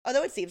liar.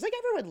 Although it seems like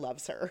everyone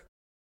loves her.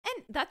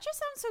 And that just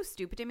sounds so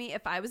stupid to me.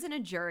 If I was in a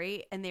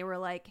jury and they were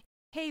like,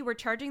 hey, we're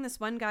charging this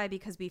one guy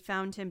because we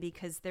found him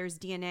because there's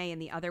DNA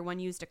and the other one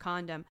used a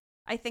condom,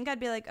 I think I'd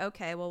be like,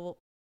 okay, well,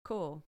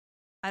 cool.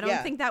 I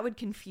don't think that would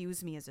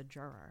confuse me as a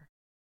juror.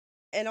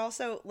 And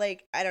also,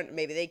 like,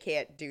 maybe they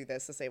can't do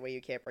this the same way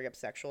you can't bring up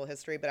sexual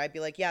history, but I'd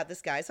be like, yeah,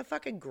 this guy's a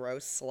fucking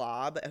gross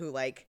slob who,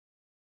 like,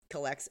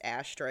 collects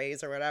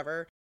ashtrays or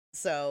whatever.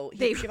 So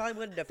she probably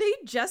wouldn't have. They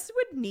just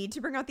would need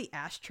to bring out the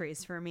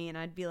ashtrays for me, and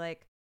I'd be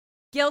like,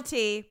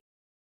 guilty.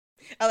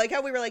 I like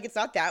how we were like, it's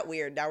not that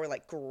weird. Now we're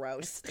like,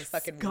 gross. This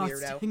fucking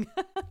weirdo.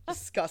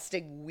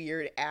 Disgusting,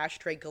 weird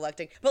ashtray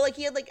collecting. But like,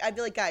 I'd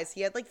be like, guys,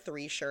 he had like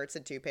 3 shirts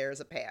and 2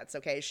 pairs of pants,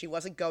 okay? She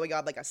wasn't going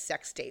on like a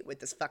sex date with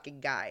this fucking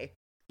guy.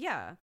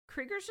 Yeah.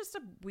 Krieger's just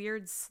a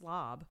weird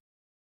slob.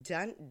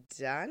 Done?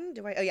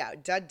 Oh yeah,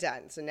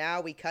 done. So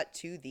now we cut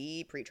to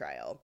the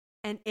pretrial.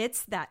 And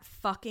it's that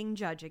fucking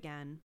judge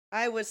again.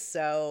 I was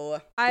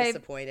so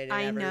disappointed in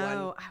everyone. I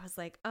know. I was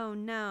like, oh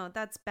no,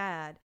 that's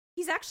bad.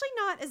 He's actually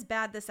not as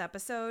bad this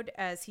episode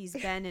as he's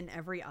been in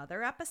every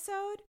other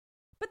episode,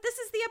 but this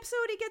is the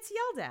episode he gets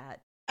yelled at.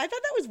 I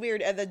thought that was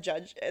weird, and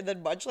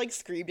then Munch like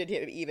screamed at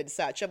him even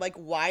such. I'm like,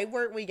 why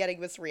weren't we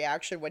getting this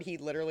reaction when he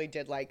literally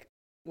did like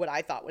what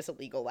I thought was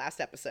illegal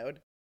last episode?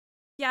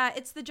 Yeah,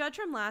 it's the judge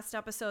from last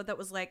episode that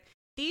was like,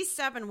 these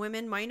 7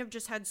 women might have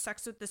just had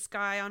sex with this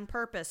guy on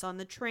purpose on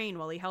the train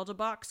while he held a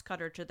box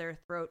cutter to their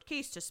throat.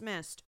 Case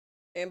dismissed.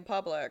 In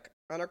public,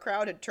 on a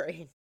crowded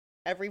train.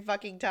 Every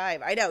fucking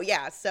time. I know,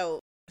 yeah. So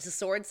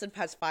Sorensen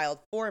has filed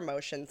 4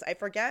 motions. I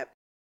forget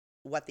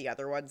what the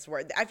other ones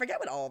were. I forget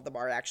what all of them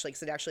are, actually,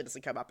 because it actually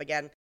doesn't come up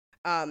again.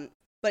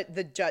 But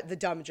the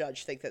dumb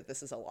judge thinks that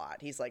this is a lot.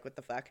 He's like, what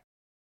the fuck?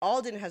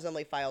 Alden has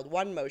only filed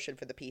 1 motion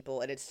for the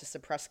people, and it's to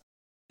suppress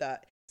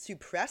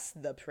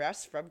the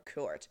press from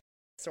court.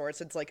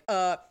 Sorensen's like,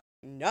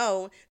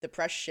 no, the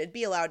press should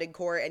be allowed in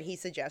court, and he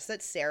suggests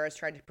that Sarah's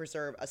trying to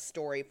preserve a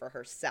story for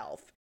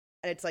herself.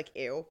 And it's like,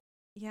 ew.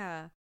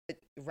 Yeah.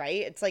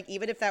 Right? It's like,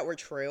 even if that were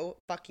true,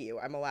 fuck you,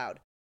 I'm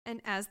allowed.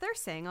 And as they're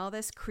saying all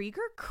this,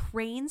 Krieger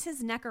cranes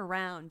his neck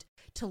around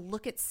to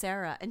look at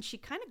Sarah, and she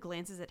kind of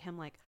glances at him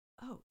like,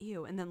 oh,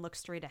 ew, and then looks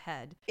straight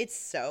ahead. It's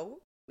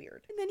so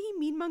weird. And then he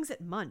mean mugs at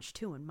Munch,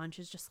 too, and Munch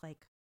is just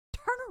like,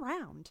 turn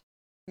around.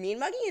 Mean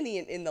mugging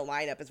in the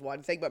lineup is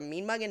one thing, but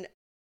mean mugging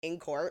in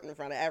court in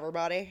front of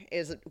everybody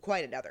is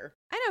quite another.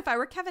 I know, if I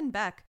were Kevin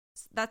Beck,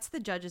 that's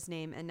the judge's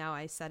name, and now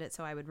I said it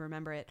so I would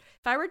remember it.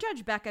 If I were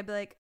Judge Beck, I'd be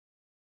like,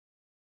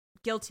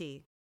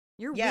 guilty.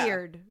 You're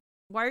weird.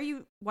 Why are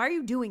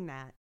you doing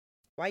that?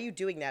 Why are you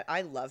doing that?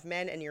 I love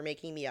men and you're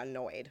making me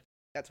annoyed.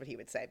 That's what he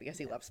would say because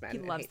he loves men. He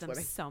loves hates them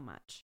women. so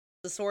much.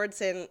 The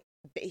Sorensen,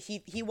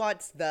 he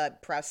wants the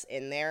press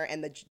in there,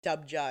 and the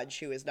dumb judge,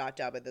 who is not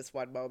dumb at this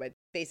one moment,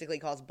 basically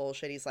calls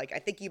bullshit. He's like, I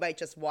think you might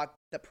just want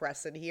the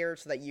press in here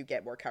so that you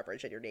get more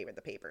coverage and your name in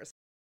the papers.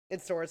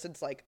 And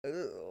Sorensen's like,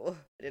 ooh,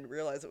 I didn't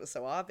realize it was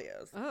so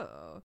obvious.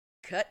 Oh.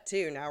 Cut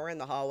to, now we're in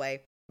the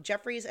hallway.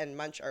 Jeffries and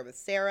Munch are with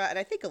Sarah, and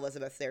I think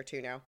Elizabeth's there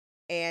too now.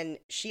 And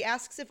she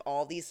asks if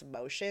all these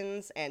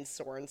motions and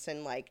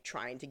Sorensen like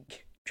trying to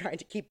trying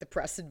to keep the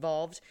press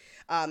involved,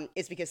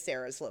 is because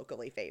Sarah's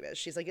locally famous.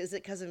 She's like, is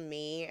it because of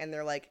me? And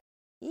they're like,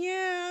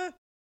 yeah,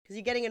 because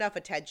you're getting enough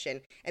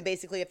attention. And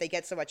basically, if they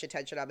get so much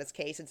attention on this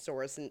case and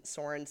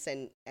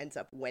Sorensen ends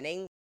up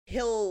winning,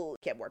 he'll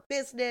get more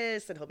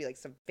business and he'll be like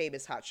some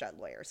famous hotshot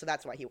lawyer. So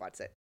that's why he wants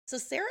it. So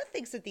Sarah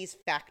thinks that these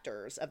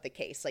factors of the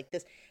case, like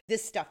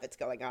this stuff that's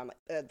going on,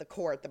 like the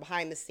court, the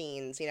behind the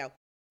scenes,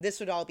 this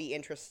would all be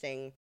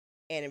interesting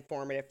and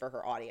informative for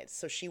her audience.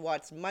 So she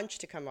wants Munch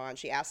to come on.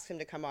 She asks him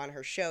to come on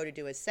her show to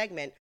do a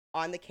segment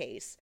on the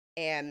case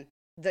and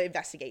the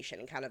investigation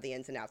and kind of the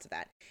ins and outs of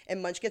that.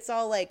 And Munch gets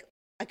all like,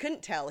 I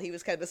couldn't tell. He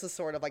was this is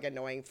sort of like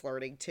annoying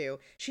flirting too.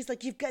 She's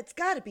like, it's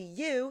got to be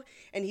you.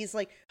 And he's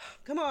like,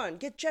 come on,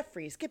 get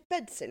Jeffries, get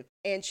Benson.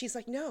 And she's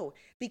like, no,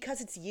 because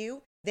it's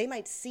you, they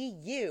might see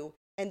you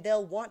and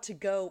they'll want to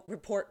go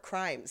report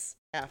crimes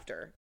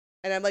after.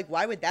 And I'm like,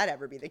 why would that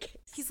ever be the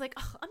case? He's like,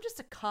 oh, I'm just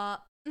a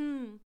cop.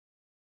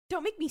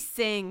 Don't make me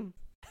sing.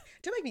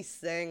 Don't make me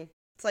sing.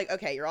 It's like,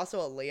 okay, you're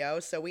also a Leo,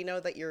 so we know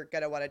that you're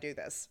going to want to do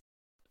this.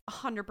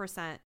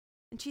 100%.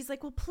 And she's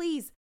like, well,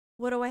 please,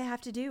 what do I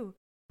have to do?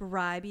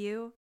 Bribe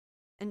you?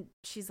 And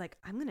she's like,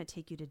 I'm going to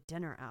take you to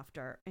dinner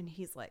after. And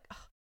he's like,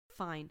 oh,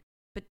 fine.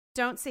 But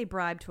don't say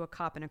bribe to a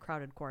cop in a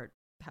crowded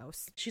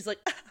courthouse. She's like,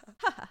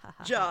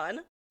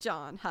 John.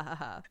 John, ha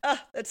ha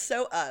ha. That's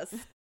so us.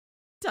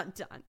 Dun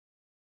dun.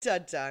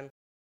 Dun dun.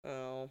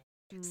 Oh.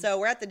 So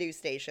we're at the news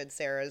station,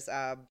 Sarah's,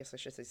 I guess I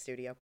should say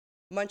studio.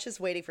 Munch is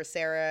waiting for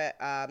Sarah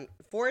and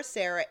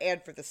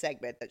for the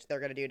segment that they're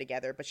going to do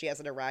together, but she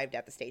hasn't arrived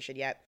at the station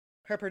yet.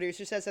 Her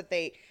producer says that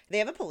they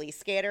have a police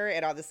scanner,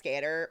 and on the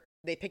scanner,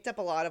 they picked up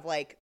a lot of,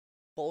 like,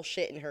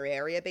 bullshit in her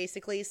area,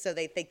 basically, so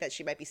they think that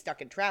she might be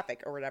stuck in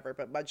traffic or whatever,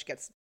 but Munch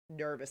gets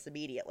nervous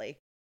immediately.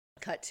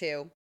 Cut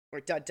to, or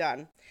dun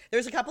dun.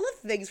 There's a couple of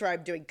things where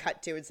I'm doing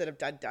cut to instead of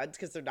dun duns,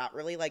 because they're not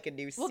really, like, a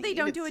new scene. Well, they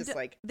don't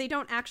they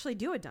don't actually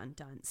do a dun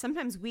dun.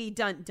 Sometimes we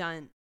dun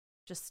dun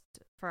just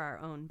for our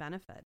own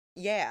benefit.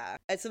 Yeah,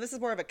 and so this is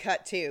more of a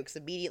cut, too, because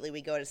immediately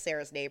we go to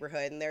Sarah's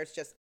neighborhood, and there's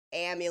just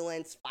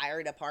ambulance,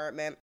 fire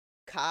department,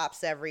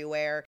 cops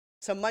everywhere.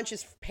 So Munch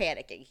is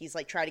panicking. He's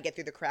like trying to get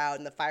through the crowd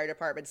and the fire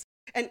department's,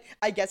 and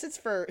I guess it's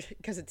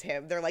because it's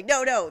him. They're like,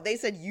 no, they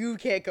said you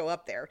can't go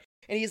up there.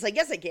 And he's like,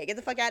 yes, I can. Get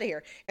the fuck out of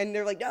here. And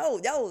they're like,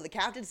 no, the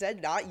captain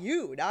said not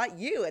you.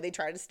 And they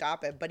try to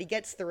stop him, but he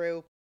gets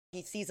through.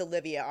 He sees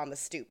Olivia on the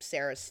stoop,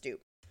 Sarah's stoop.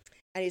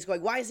 And he's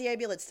going, why is the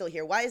ambulance still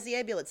here? Why is the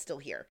ambulance still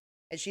here?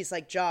 And she's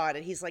like, John.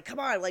 And he's like, come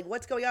on, like,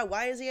 what's going on?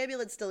 Why is the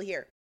ambulance still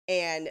here?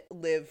 And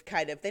Liv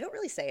they don't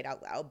really say it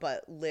out loud,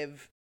 but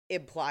Liv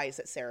implies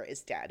that Sarah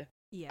is dead.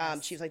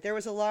 Yes. She's like, there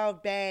was a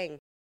loud bang,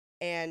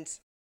 and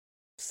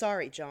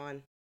sorry,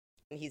 John.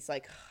 And he's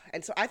like,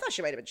 and so I thought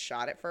she might have been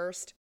shot at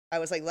first. I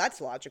was like, that's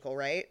logical,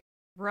 right?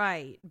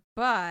 Right,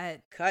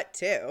 but cut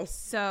to.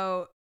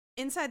 So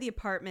inside the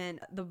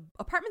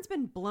apartment's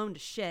been blown to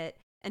shit,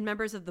 and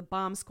members of the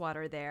bomb squad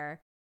are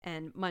there,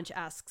 and Munch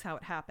asks how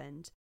it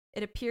happened.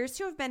 It appears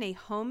to have been a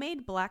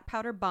homemade black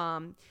powder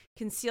bomb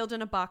concealed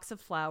in a box of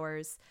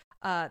flowers.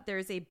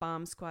 There's a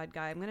bomb squad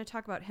guy. I'm going to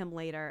talk about him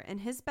later.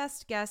 And his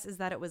best guess is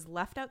that it was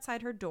left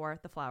outside her door,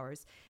 the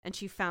flowers, and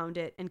she found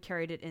it and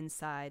carried it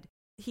inside.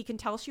 He can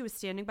tell she was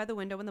standing by the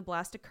window when the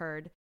blast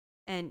occurred.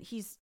 And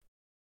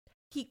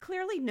he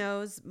clearly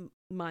knows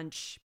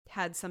Munch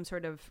had some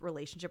sort of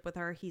relationship with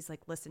her. He's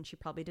like, listen, she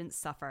probably didn't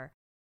suffer.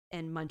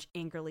 And Munch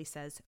angrily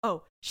says,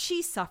 oh,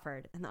 she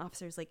suffered. And the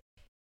officer's like,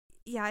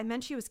 yeah, I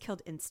meant she was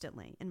killed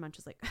instantly. And Munch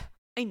is like,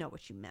 I know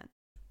what you meant.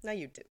 No,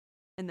 you didn't.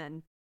 And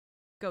then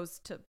goes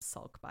to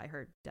sulk by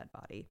her dead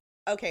body.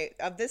 Okay,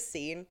 of this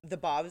scene, the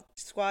bomb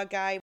squad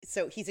guy,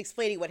 so he's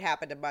explaining what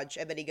happened to Munch,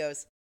 and then he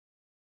goes,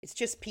 it's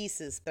just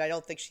pieces, but I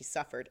don't think she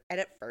suffered. And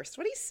at first,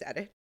 when he said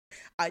it,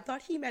 I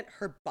thought he meant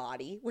her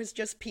body was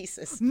just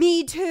pieces.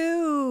 Me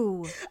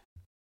too!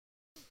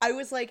 I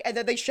was like, and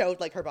then they showed,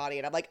 like, her body,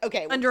 and I'm like,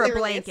 okay. Well, under a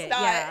blanket,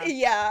 yeah.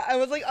 Yeah, I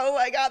was like, oh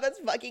my god, that's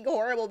fucking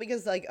horrible,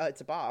 because, like,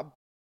 it's a bomb.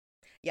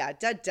 Yeah,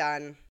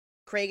 done.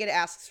 Cragen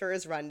asks for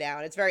his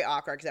rundown. It's very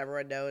awkward, because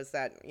everyone knows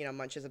that,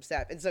 Munch is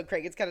upset. And so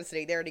Cragen's kind of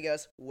sitting there, and he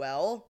goes,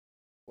 well,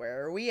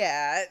 where are we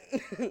at?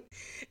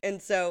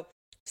 And so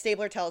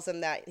Stabler tells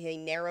him that he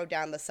narrowed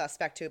down the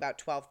suspect to about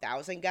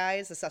 12,000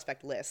 guys, the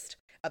suspect list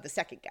of the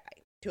second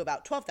guy, to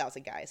about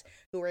 12,000 guys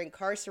who were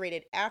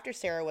incarcerated after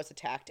Sarah was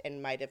attacked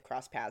and might have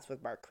crossed paths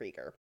with Mark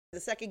Krieger. The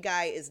second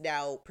guy is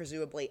now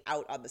presumably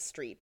out on the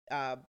street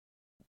now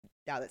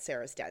that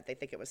Sarah's dead. They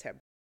think it was him.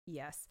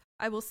 Yes.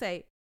 I will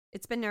say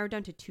it's been narrowed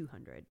down to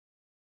 200.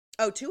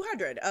 Oh,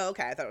 200. Oh,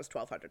 okay. I thought it was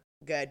 1,200.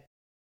 Good.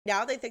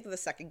 Now they think that the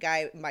second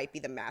guy might be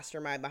the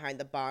mastermind behind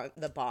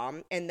the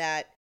bomb, and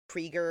that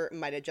Krieger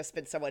might have just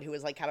been someone who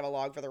was, like, kind of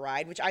along for the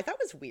ride, which I thought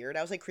was weird.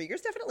 I was like,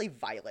 Krieger's definitely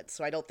violent,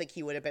 so I don't think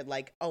he would have been,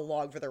 like,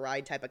 along for the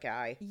ride type of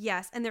guy.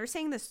 Yes, and they're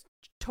saying this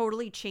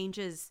totally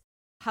changes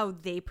how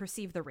they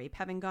perceive the rape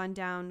having gone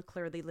down.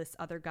 Clearly, this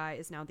other guy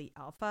is now the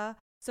alpha.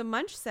 So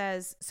Munch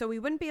says, so we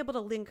wouldn't be able to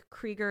link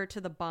Krieger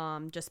to the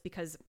bomb just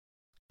because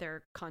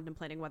they're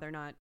contemplating whether or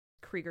not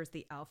Krieger's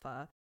the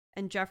alpha.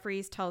 And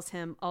Jeffries tells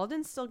him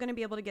Alden's still going to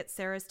be able to get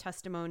Sarah's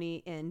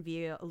testimony in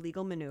via a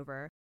legal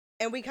maneuver.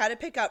 And we kind of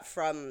pick up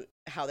from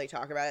how they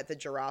talk about it. The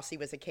Gerasi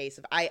was a case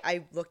of,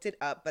 I looked it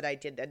up, but I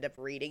didn't end up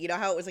reading. You know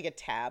how it was like a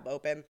tab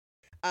open?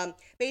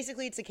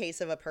 Basically, it's a case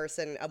of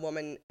a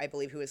woman, I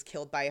believe, who was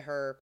killed by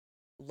her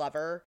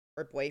lover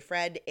or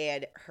boyfriend,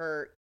 and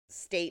her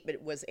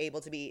statement was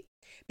able to be,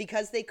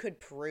 because they could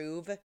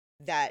prove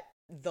that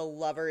the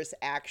lover's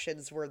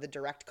actions were the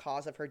direct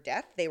cause of her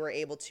death, they were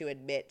able to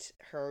admit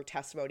her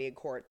testimony in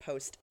court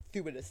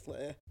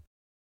posthumously.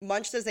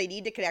 Munch says they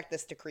need to connect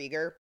this to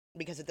Krieger,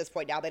 because at this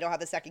point now they don't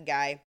have the second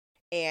guy,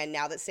 and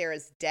now that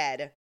Sarah's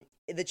dead,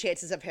 the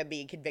chances of him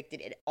being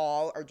convicted at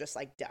all are just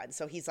like done.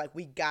 So he's like,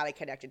 we gotta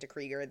connect it to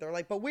Krieger. And they're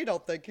like, but we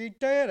don't think he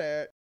did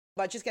it.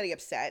 Munch is getting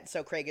upset.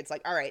 So Cragen's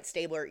like, all right,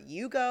 Stabler,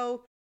 you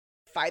go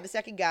find the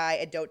second guy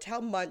and don't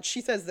tell Munch.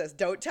 She says this,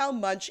 don't tell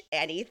Munch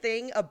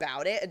anything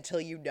about it until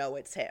you know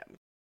it's him.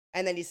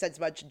 And then he sends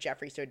Munch and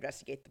Jeffries to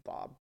investigate the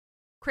bomb.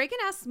 Cragen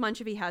asks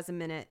Munch if he has a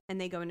minute, and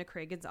they go into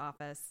Cragen's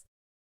office.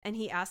 And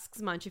he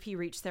asks Munch if he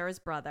reached Sarah's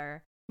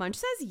brother. Munch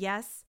says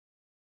yes.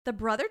 The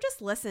brother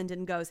just listened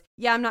and goes,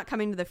 yeah, I'm not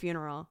coming to the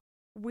funeral.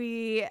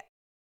 We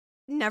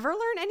never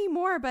learn any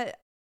more, but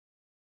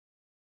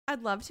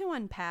I'd love to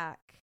unpack.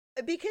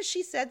 Because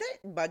she said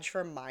that Munch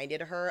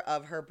reminded her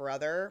of her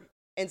brother.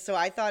 And so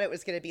I thought it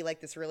was going to be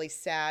like this really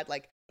sad,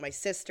 like my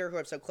sister who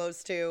I'm so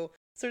close to.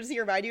 So does he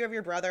remind you of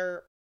your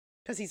brother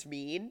because he's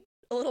mean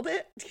a little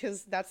bit?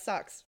 Because that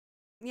sucks.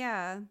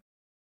 Yeah.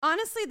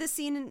 Honestly, the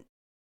scene,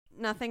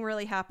 nothing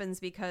really happens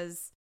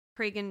because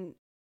Cragen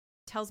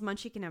tells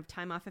Munch he can have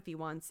time off if he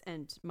wants,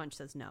 and Munch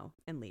says no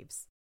and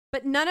leaves.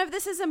 But none of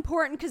this is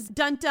important because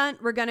dun-dun,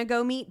 we're going to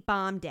go meet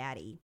Bomb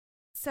Daddy.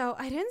 So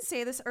I didn't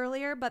say this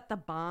earlier, but the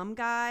bomb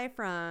guy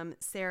from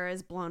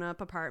Sarah's blown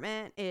up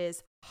apartment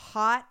is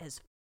hot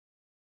as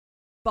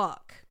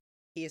fuck.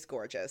 He is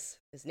gorgeous.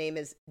 His name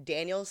is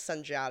Daniel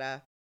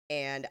Sunjata,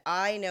 and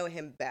I know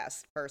him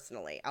best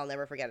personally. I'll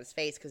never forget his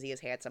face because he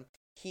is handsome.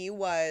 He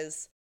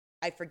was,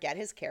 I forget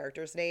his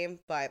character's name,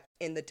 but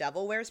in The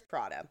Devil Wears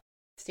Prada,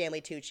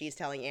 Stanley Tucci's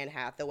telling Anne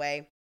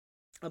Hathaway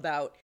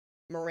about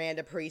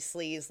Miranda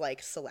Priestley's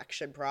like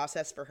selection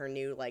process for her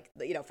new, like,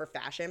 you know, for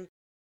fashion.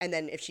 And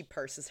then if she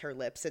purses her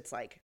lips, it's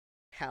like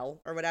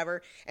hell or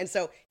whatever. And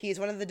so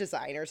he's one of the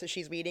designers that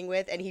she's meeting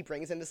with, and he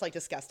brings in this like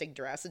disgusting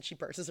dress, and she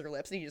purses her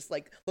lips, and he just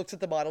like looks at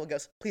the model and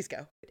goes, please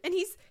go. And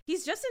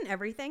he's just in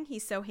everything.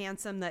 He's so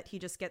handsome that he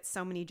just gets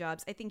so many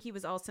jobs. I think he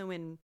was also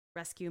in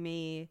Rescue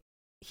Me.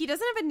 He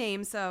doesn't have a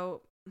name,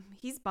 so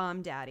he's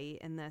Bomb Daddy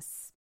in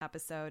this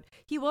episode.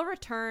 He will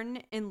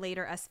return in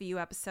later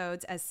SVU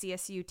episodes as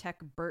CSU Tech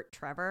Bert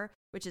Trevor,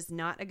 which is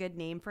not a good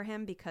name for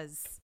him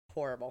because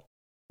Horrible.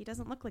 he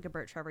doesn't look like a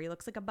Bert Trevor. He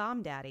looks like a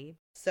Bomb Daddy.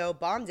 So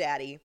Bomb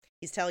Daddy,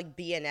 he's telling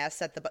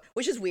BNS at the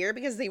which is weird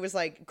because he was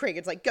like,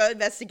 Cragen's like, go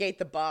investigate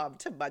the bomb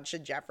to Munch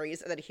and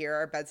Jeffries, and then here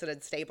are Benson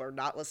and Stabler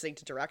not listening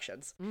to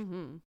directions.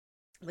 Mm-hmm.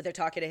 But they're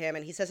talking to him,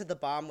 and he says that the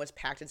bomb was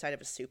packed inside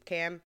of a soup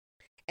can,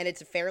 and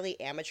it's a fairly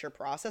amateur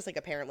process. Like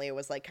apparently it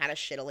was like kind of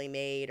shittily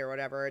made or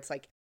whatever. It's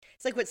like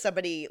what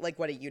somebody like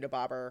what a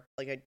Unabomber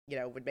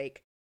would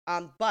make.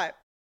 But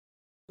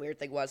weird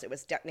thing was it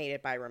was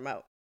detonated by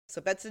remote. So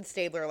Benson and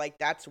Stabler are like,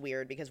 that's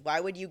weird because why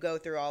would you go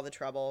through all the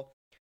trouble?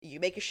 You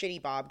make a shitty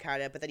bomb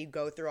kind of, but then you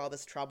go through all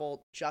this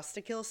trouble just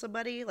to kill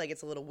somebody? Like,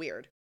 it's a little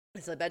weird.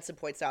 And so Benson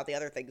points out the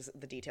other things,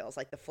 the details,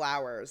 like the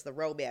flowers, the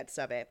romance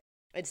of it.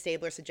 And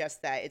Stabler suggests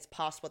that it's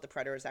possible the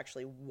Predator is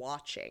actually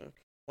watching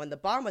when the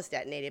bomb was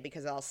detonated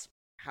because else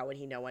how would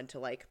he know when to,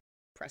 like,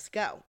 press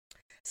go?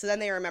 So then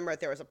they remember that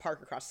there was a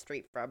park across the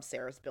street from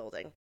Sarah's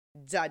building.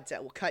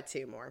 We'll cut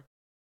to more.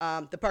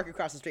 The park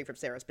across the street from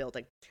Sarah's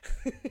building.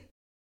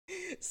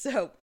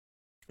 So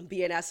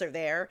BNS are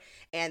there,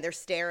 and they're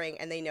staring,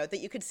 and they note that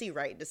you could see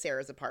right into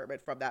Sarah's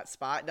apartment from that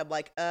spot. And I'm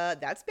like,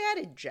 that's bad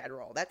in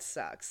general. That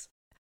sucks.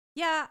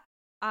 Yeah,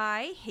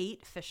 I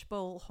hate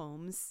fishbowl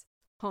homes.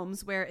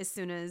 Homes where as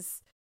soon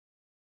as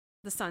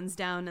the sun's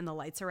down and the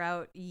lights are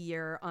out,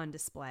 you're on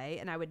display.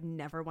 And I would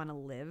never want to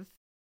live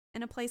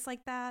in a place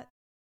like that.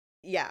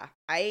 Yeah,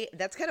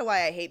 that's kind of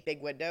why I hate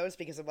big windows,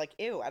 because I'm like,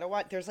 ew, I don't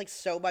want, there's like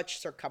so much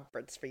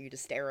circumference for you to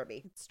stare at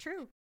me. It's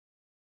true.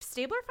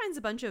 Stabler finds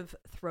a bunch of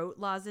throat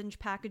lozenge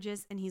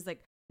packages, and he's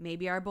like,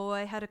 maybe our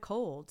boy had a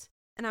cold.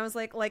 And I was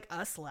like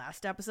us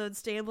last episode,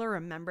 Stabler,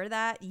 remember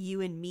that?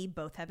 You and me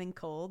both having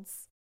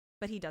colds.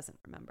 But he doesn't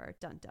remember.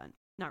 Dun dun.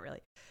 Not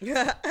really.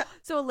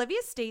 So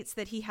Olivia states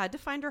that he had to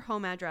find her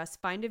home address,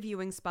 find a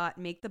viewing spot,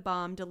 make the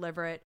bomb,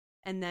 deliver it,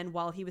 and then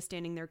while he was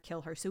standing there,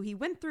 kill her. So he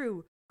went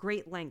through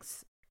great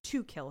lengths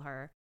to kill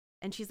her.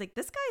 And she's like,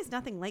 this guy is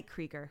nothing like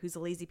Krieger, who's a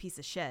lazy piece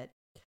of shit.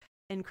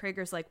 And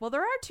Krieger's like, well,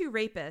 there are two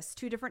rapists,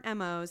 two different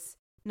MOs.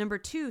 Number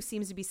 2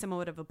 seems to be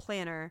somewhat of a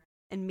planner,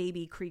 and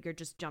maybe Krieger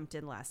just jumped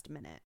in last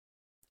minute.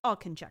 All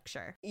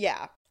conjecture.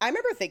 Yeah. I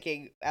remember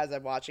thinking as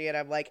I'm watching it,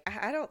 I'm like,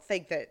 I don't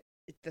think that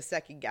the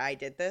second guy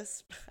did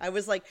this. I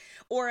was like,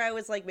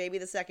 maybe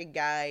the second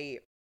guy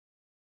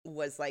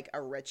was like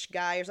a rich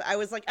guy or something. I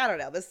was like, I don't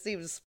know. This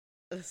seems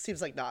This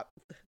seems like not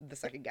the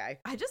second guy.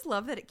 I just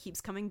love that it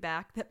keeps coming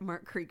back that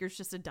Mark Krieger's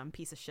just a dumb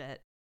piece of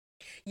shit.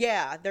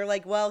 Yeah, they're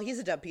like, well, he's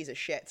a dumb piece of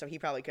shit, so he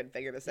probably couldn't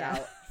figure this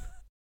out.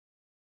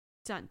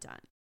 Dun dun.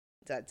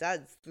 Dun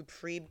dun.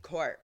 Supreme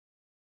Court.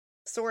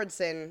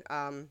 Sorensen,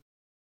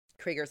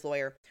 Krieger's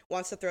lawyer,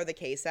 wants to throw the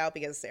case out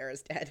because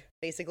Sarah's dead.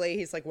 Basically,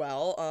 he's like,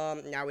 well,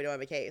 now we don't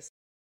have a case.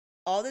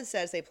 Alden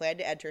says they plan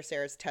to enter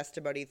Sarah's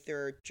testimony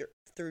through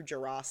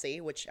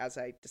Gerasi, which, as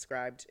I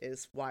described,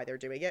 is why they're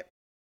doing it.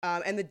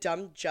 And the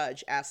dumb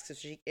judge asks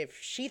if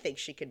she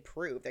thinks she can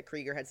prove that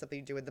Krieger had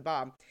something to do with the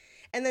bomb.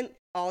 And then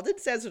Alden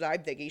says what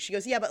I'm thinking. She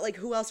goes, yeah, but, like,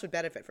 who else would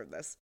benefit from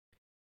this?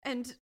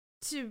 And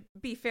to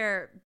be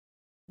fair,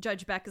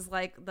 Judge Beck is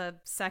like the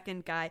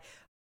second guy.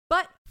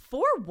 But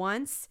for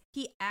once,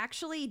 he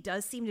actually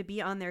does seem to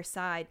be on their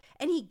side.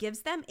 And he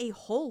gives them a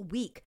whole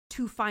week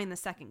to find the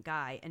second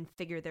guy and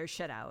figure their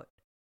shit out.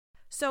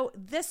 So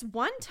this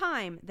one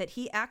time that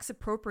he acts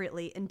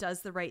appropriately and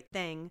does the right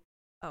thing.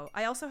 Oh,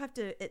 I also have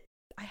to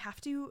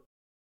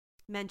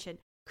mention,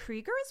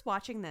 Krieger is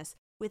watching this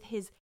with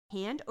his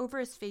hand over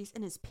his face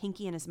and his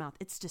pinky in his mouth.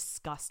 It's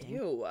disgusting.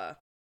 Ew.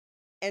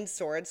 And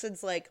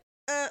Sorensen's like,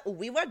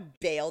 we want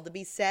bail to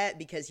be set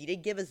because you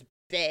didn't give us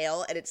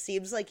bail, and it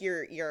seems like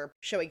you're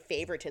showing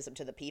favoritism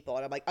to the people.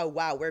 And I'm like, oh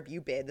wow, where have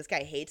you been? This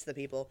guy hates the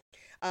people.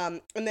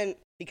 And then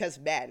because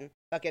men,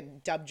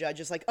 fucking dumb judge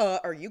is like,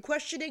 are you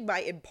questioning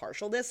my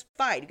impartialness?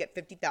 Fine, you get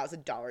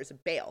 $50,000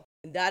 of bail.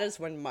 And that is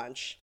when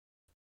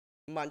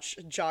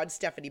John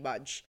Stephanie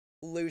Munch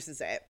loses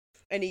it.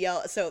 And he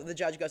yells, so the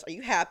judge goes, are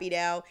you happy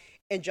now?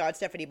 And John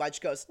Stephanie Munch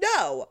goes,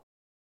 no.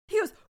 He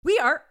goes, we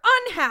are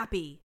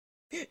unhappy.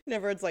 And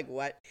everyone's like,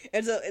 what?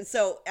 And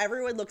so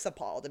everyone looks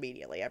appalled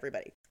immediately,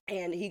 everybody.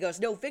 And he goes,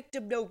 no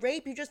victim, no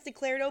rape. You just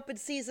declared open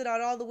season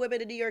on all the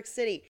women in New York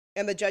City.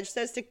 And the judge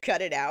says to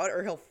cut it out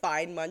or he'll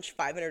fine Munch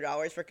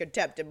 $500 for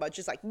contempt. And Munch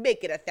is like,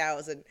 make it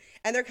 $1,000.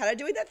 And they're kind of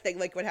doing that thing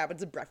like what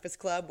happens in Breakfast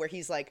Club where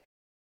he's like,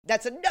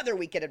 that's another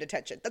weekend of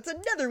detention. That's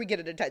another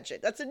weekend of detention.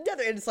 That's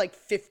another. And it's like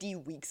 50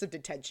 weeks of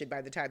detention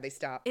by the time they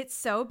stop. It's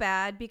so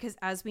bad because,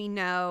 as we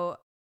know,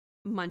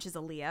 Munch is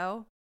a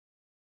Leo.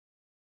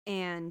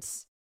 And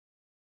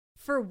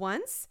for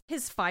once,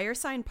 his fire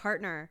sign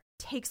partner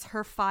takes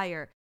her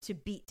fire to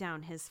beat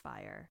down his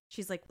fire.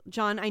 She's like,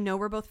 John, I know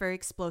we're both very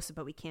explosive,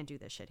 but we can't do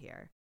this shit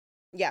here.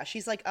 Yeah,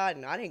 she's like,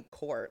 not in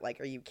court. Like,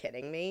 are you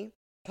kidding me?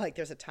 Like,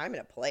 there's a time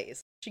and a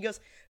place. She goes,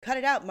 cut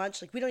it out,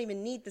 Munch. Like, we don't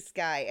even need this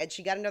guy. And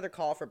she got another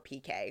call from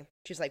PK.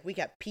 She's like, we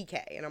got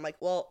PK. And I'm like,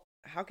 well,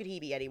 how could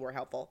he be any more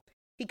helpful?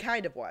 He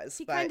kind of was.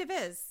 He kind of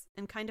is,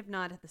 and kind of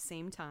not at the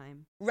same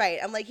time. Right.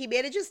 I'm like, he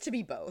manages to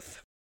be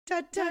both.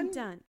 Dun, dun. Dun,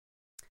 dun.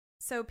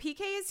 So PK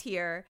is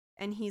here,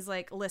 and he's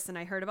like, listen,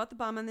 I heard about the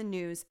bomb on the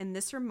news, and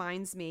this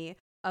reminds me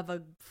of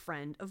a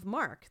friend of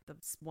Mark,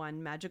 this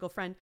one magical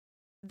friend.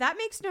 That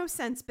makes no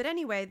sense. But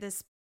anyway,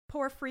 this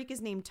poor freak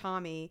is named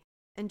Tommy.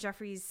 And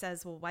Jeffries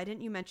says, well, why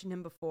didn't you mention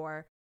him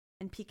before?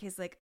 And PK's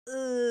like,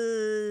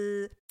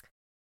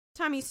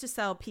 Tommy used to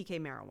sell PK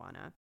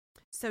marijuana.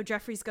 So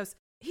Jeffries goes,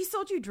 he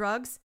sold you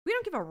drugs? We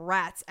don't give a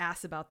rat's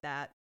ass about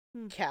that.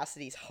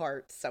 Cassidy's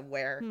heart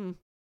somewhere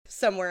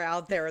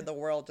out there in the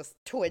world just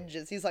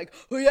twinges. He's like,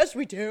 oh, yes,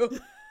 we do.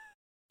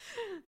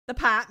 The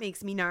pot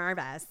makes me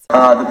nervous. The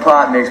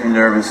pot makes me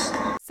nervous.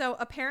 So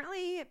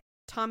apparently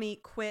Tommy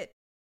quit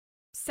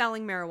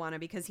selling marijuana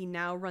because he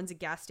now runs a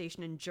gas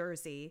station in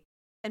Jersey.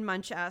 And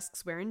Munch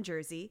asks where in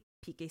Jersey.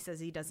 PK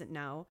says he doesn't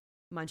know.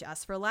 Munch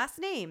asks for a last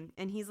name.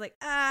 And he's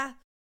like,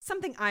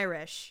 something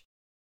Irish.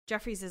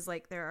 Jeffries is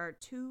like, there are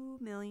 2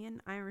 million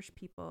Irish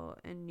people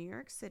in New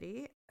York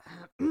City.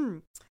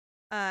 And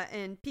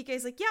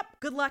PK's like, yep,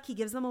 good luck. He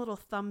gives them a little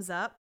thumbs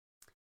up.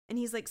 And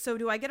he's like, so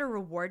do I get a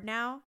reward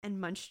now? And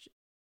Munch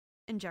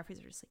and Jeffries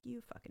are just like,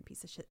 you fucking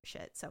piece of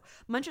shit. So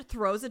Munch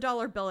throws a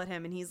dollar bill at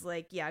him. And he's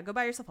like, yeah, go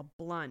buy yourself a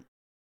blunt.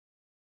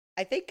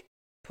 I think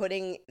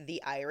putting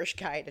the Irish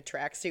guy in a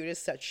tracksuit is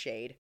such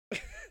shade.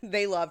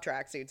 They love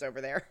tracksuits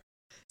over there.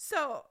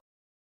 So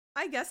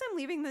I guess I'm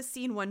leaving this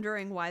scene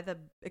wondering why the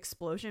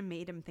explosion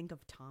made him think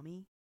of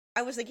Tommy.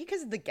 I was thinking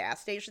because of the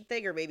gas station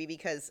thing, or maybe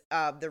because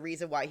the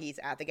reason why he's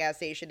at the gas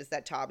station is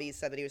that Tommy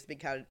said that he was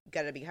going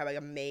to become like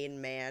a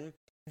main man.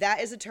 That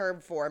is a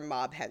term for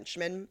mob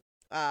henchman.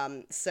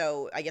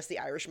 So I guess the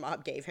Irish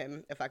mob gave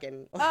him a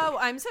fucking... Oh,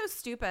 I'm so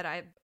stupid.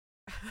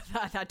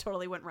 That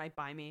totally went right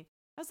by me.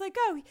 I was like,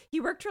 oh, he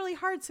worked really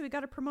hard, so he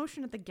got a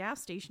promotion at the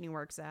gas station he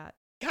works at.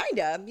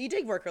 Kinda. He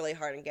did work really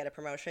hard and get a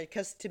promotion,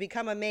 because to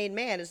become a main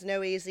man is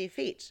no easy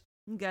feat.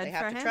 Good they for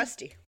have him. to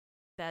trust you.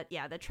 The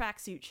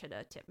tracksuit should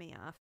have tipped me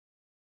off.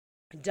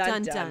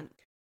 Dun, dun, dun.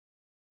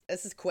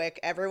 This is quick.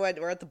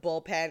 We're at the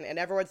bullpen, and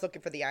everyone's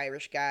looking for the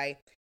Irish guy.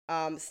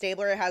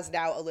 Stabler has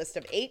now a list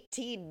of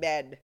 18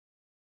 men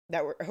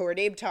who were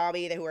named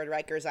Tommy, who were in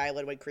Rikers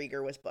Island when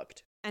Krieger was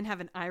booked. And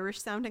have an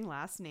Irish-sounding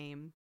last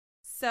name.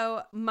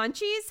 So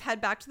Munchies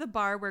head back to the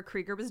bar where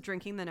Krieger was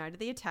drinking the night of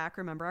the attack.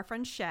 Remember our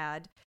friend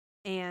Shad?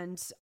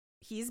 And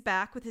he's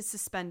back with his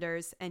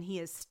suspenders, and he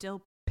is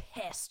still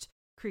pissed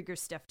Krieger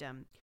stiffed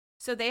him.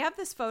 So they have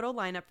this photo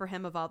lineup for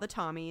him of all the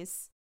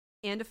Tommies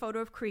and a photo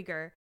of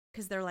Krieger.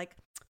 because they're like,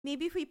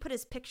 maybe if we put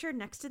his picture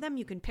next to them,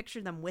 you can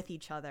picture them with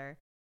each other,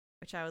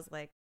 which I was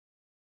like,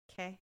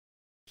 okay.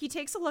 He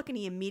takes a look and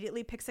he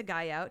immediately picks a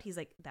guy out. He's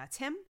like, that's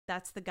him.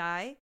 That's the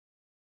guy.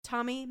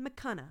 Tommy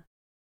McCunna.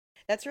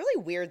 That's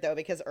really weird, though,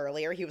 because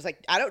earlier he was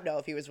like, I don't know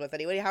if he was with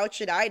anyone. How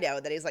should I know?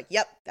 And then he's like,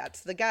 yep,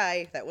 that's the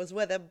guy that was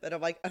with him. And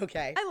I'm like,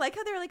 okay. I like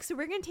how they're like, so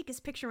we're going to take his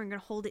picture. We're going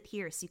to hold it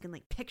here so you can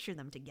like picture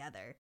them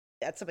together.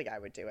 That's something I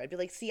would do. I'd be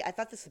like, see, I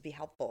thought this would be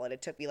helpful. And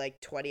it took me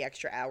like 20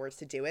 extra hours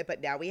to do it.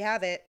 But now we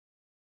have it.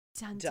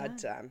 Dun, Dun, dun.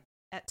 dun.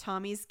 At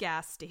Tommy's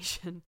gas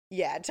station.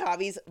 Yeah,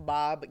 Tommy's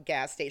mob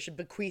gas station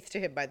bequeathed to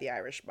him by the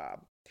Irish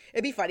mob.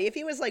 It'd be funny if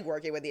he was like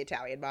working with the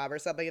Italian mob or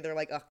something. And they're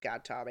like, oh,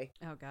 God, Tommy.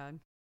 Oh, God.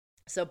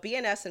 So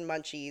BNS and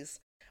Munchies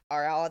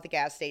are all at the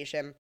gas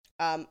station.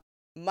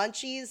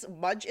 Munch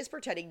is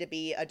pretending to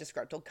be a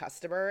disgruntled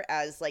customer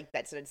as like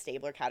Benson and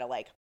Stabler kind of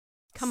like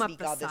Come up speak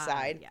the on the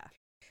side. Yeah.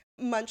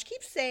 Munch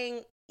keeps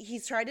saying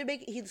he's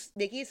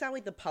making it sound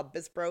like the pump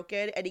is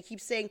broken, and he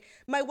keeps saying,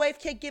 my wife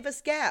can't give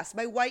us gas.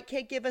 My wife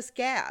can't give us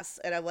gas.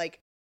 And I'm like,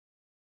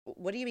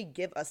 what do you mean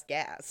give us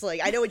gas? Like,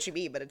 I know what you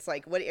mean, but it's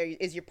like, what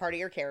is your part of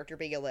your character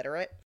being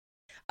illiterate?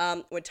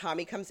 When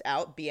Tommy comes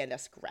out,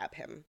 BNS grab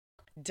him.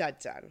 Dun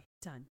dun.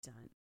 Dun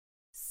dun.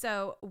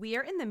 So we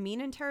are in the mean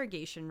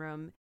interrogation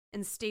room,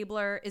 and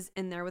Stabler is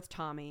in there with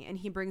Tommy, and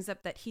he brings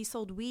up that he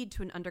sold weed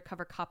to an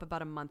undercover cop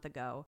about a month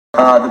ago.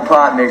 The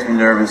pot makes me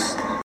nervous.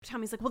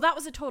 Tommy's like, well, that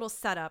was a total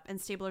setup. And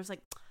Stabler's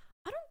like,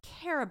 I don't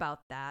care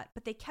about that,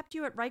 but they kept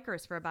you at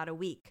Rikers for about a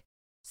week.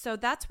 So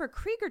that's where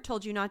Krieger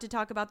told you not to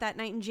talk about that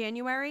night in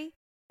January?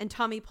 And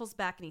Tommy pulls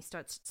back and he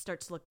starts to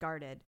look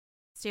guarded.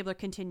 Stabler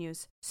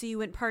continues, so you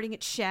went partying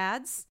at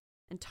Shad's?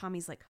 And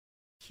Tommy's like,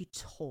 he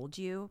told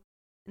you?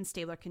 And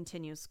Stabler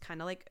continues,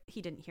 kind of like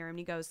he didn't hear him. And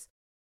he goes,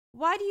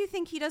 why do you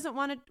think he doesn't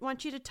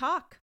want you to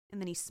talk? And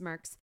then he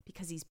smirks,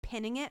 because he's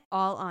pinning it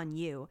all on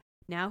you.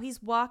 Now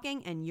he's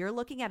walking and you're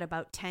looking at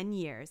about 10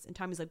 years. And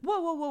Tommy's like, whoa,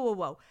 whoa, whoa, whoa,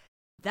 whoa.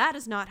 That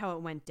is not how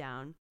it went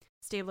down.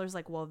 Stabler's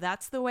like, well,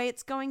 that's the way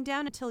it's going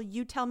down until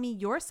you tell me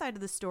your side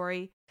of the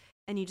story.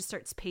 And he just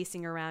starts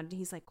pacing around. And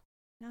he's like,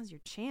 now's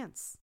your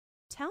chance.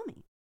 Tell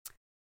me.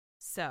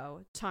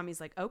 So Tommy's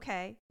like,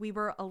 okay, we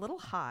were a little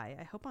high,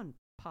 I hope on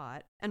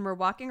pot. And we're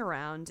walking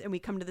around and we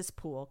come to this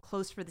pool,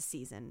 closed for the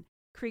season.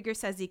 Krieger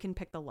says he can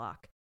pick the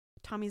lock.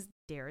 Tommy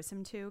dares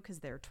him to because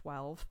they're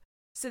 12.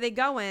 So they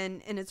go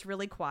in and it's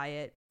really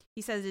quiet.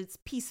 He says it's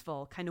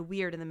peaceful, kind of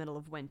weird in the middle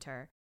of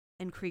winter.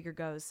 And Krieger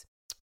goes,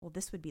 well,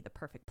 this would be the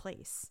perfect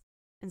place.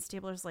 And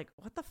Stabler's like,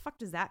 what the fuck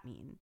does that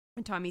mean?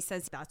 And Tommy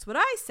says, that's what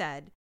I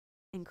said.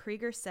 And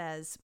Krieger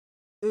says,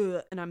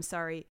 ugh, and I'm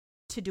sorry,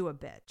 to do a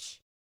bitch.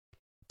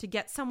 To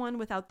get someone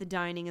without the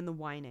dining and the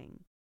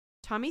whining.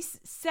 Tommy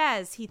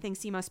says he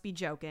thinks he must be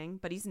joking,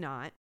 but he's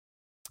not.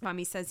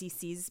 Tommy says he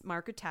sees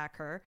Mark attack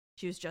her.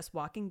 She was just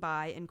walking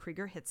by and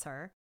Krieger hits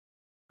her.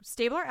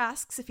 Stabler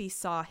asks if he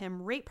saw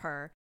him rape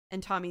her,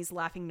 and Tommy's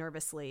laughing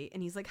nervously.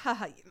 And he's like,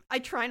 haha, I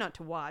try not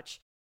to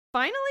watch.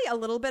 Finally, a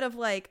little bit of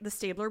like the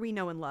Stabler we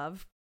know and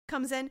love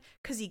comes in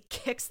because he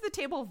kicks the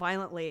table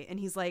violently and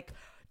he's like,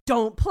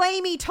 don't play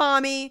me,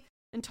 Tommy.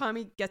 And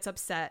Tommy gets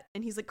upset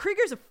and he's like,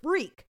 Krieger's a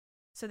freak.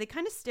 So they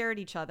kind of stare at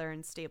each other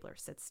and Stabler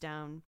sits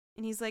down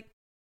and he's like,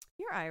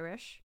 you're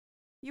Irish.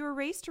 You were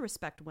raised to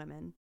respect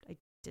women. I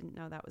didn't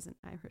know that was an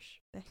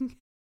Irish thing.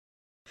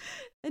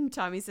 And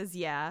Tommy says,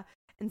 yeah.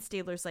 And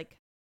Stabler's like,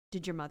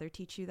 did your mother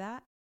teach you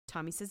that?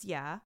 Tommy says,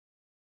 yeah.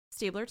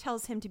 Stabler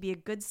tells him to be a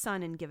good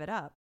son and give it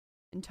up.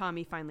 And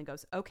Tommy finally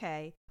goes,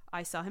 okay,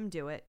 I saw him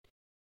do it.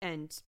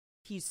 And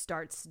he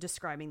starts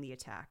describing the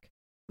attack.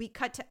 We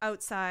cut to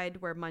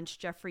outside where Munch,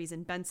 Jeffries,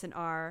 and Benson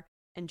are.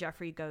 And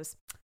Jeffrey goes,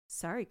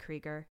 sorry,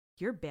 Krieger,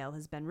 your bail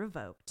has been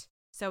revoked.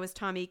 So as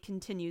Tommy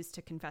continues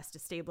to confess to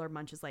Stabler,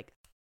 Munch is like,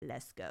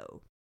 let's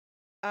go.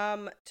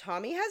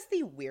 Tommy has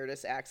the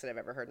weirdest accent I've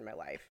ever heard in my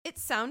life. It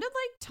sounded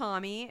like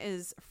Tommy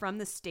is from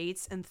the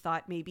States and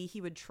thought maybe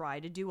he would try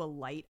to do a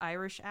light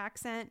Irish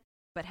accent,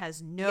 but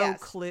has no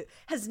clue,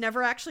 has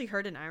never actually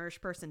heard an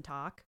Irish person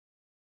talk.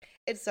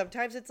 And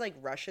sometimes it's like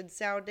Russian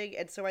sounding,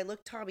 and so I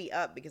looked Tommy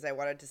up because I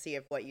wanted to see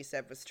if what you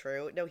said was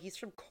true. No, he's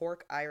from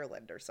Cork,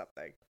 Ireland or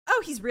something.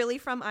 Oh, he's really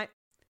from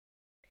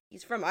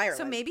He's from Ireland.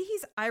 So maybe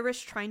he's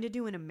Irish trying to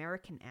do an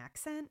American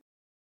accent?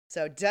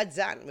 So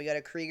done. We go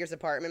to Krieger's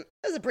apartment.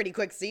 This is a pretty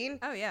quick scene.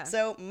 Oh, yeah.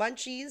 So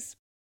Munchies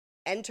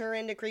enter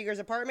into Krieger's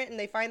apartment, and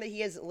they find that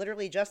he has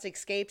literally just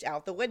escaped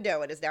out the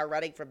window and is now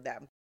running from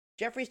them.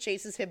 Jeffries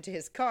chases him to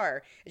his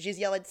car, and she's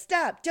yelling,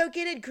 stop, don't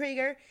get in,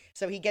 Krieger.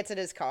 So he gets in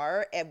his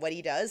car, and when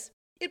he does,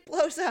 it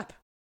blows up.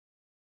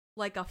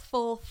 Like a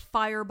full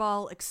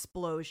fireball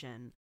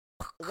explosion.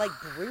 Like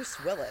Bruce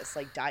Willis,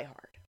 like Die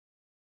Hard.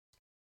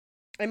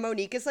 And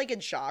Monique is like in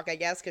shock, I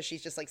guess, because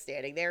she's just like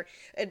standing there,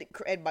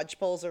 and Munch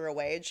pulls her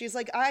away, and she's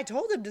like, I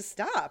told him to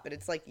stop. And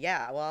it's like,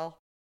 yeah, well.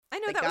 I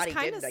know, that was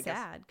kind of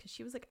sad, because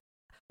she was like,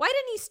 why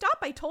didn't he stop?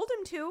 I told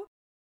him to.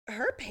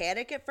 Her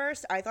panic at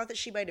first, I thought that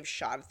she might have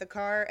shot at the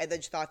car and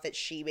then thought that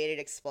she made it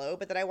explode.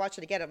 But then I watched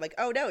it again. I'm like,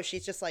 oh no,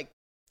 she's just like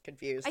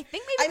confused. I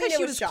think maybe because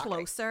she was shocking.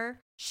 Closer.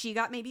 She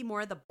got maybe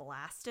more of the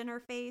blast in her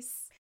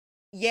face.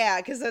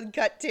 Yeah, because then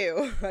cut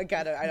two. I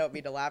don't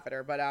mean to laugh at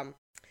her, but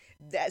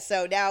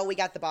so now we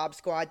got the Bob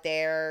Squad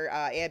there,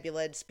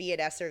 ambulance, B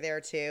and S are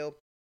there too,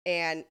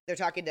 and they're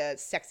talking to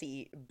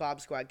sexy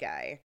Bob Squad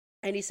guy,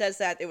 and he says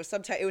that it was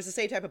the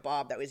same type of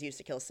bomb that was used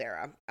to kill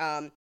Sarah.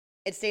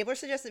 And Stabler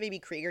suggests that maybe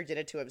Krieger did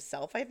it to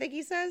himself, I think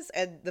he says,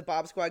 and the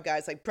Bob Squad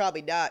guy's like,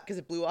 probably not, because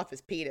it blew off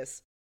his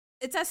penis.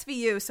 It's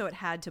SVU, so it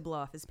had to blow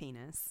off his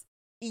penis.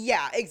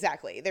 Yeah,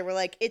 exactly. They were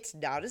like, it's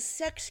not a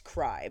sex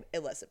crime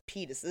unless a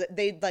penis.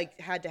 They like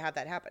had to have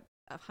that happen.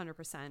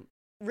 100%.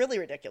 Really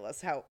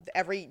ridiculous how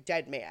every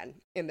dead man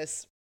in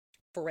this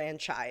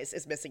franchise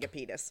is missing a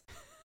penis.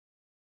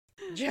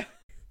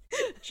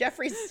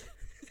 Jeffrey's.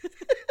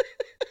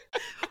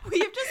 We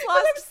have just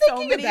lost so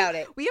many. About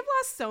it. We have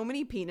lost so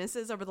many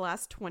penises over the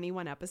last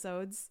 21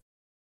 episodes.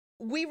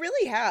 We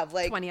really have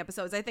 20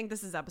 episodes. I think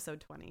this is episode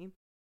 20.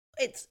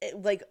 It's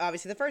like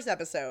obviously the first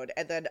episode,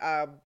 and then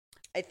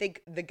I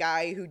think the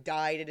guy who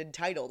died in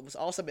Entitled was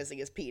also missing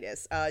his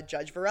penis.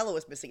 Judge Varela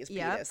was missing his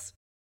penis.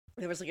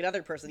 There was like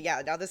another person.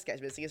 Yeah, now this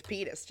guy's missing his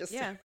penis. Just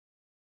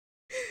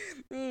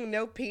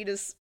no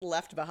penis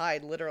left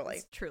behind, literally.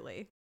 It's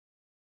truly.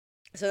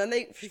 So then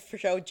they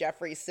show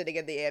Jeffrey sitting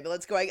in the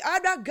ambulance going,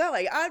 I'm not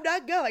going.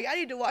 I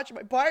need to watch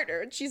my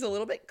partner. And she's a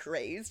little bit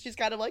crazed. She's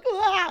kind of like,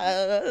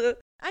 ah.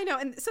 I know.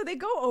 And so they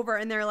go over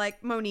and they're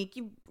like, Monique,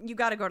 you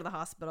got to go to the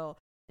hospital.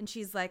 And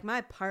she's like,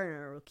 my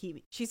partner will keep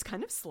me. She's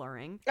kind of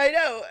slurring. I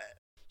know.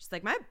 She's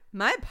like,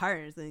 my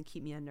partner's going to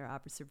keep me under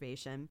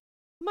observation.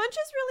 Munch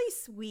is really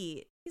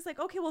sweet. He's like,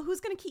 okay, well, who's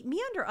going to keep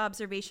me under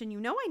observation?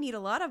 You know I need a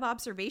lot of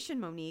observation,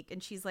 Monique.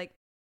 And she's like,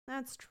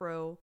 that's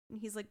true. And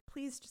he's like,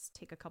 please just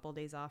take a couple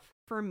days off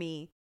for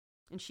me.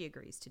 And she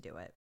agrees to do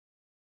it.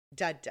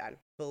 Done.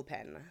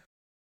 Bullpen.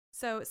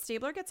 So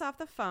Stabler gets off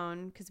the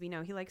phone because we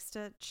know he likes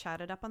to chat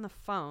it up on the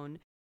phone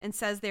and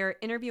says they're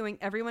interviewing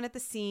everyone at the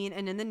scene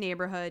and in the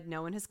neighborhood.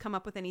 No one has come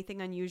up with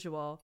anything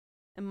unusual.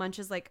 And Munch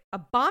is like, a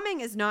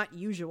bombing is not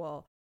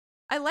usual.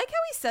 I like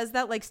how he says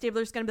that, like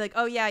Stabler's going to be like,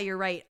 oh yeah, you're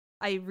right.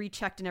 I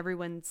rechecked and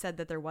everyone said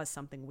that there was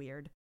something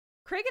weird.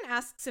 Cragen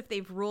asks if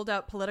they've ruled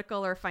out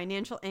political or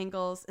financial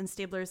angles, and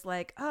Stabler's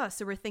like, oh,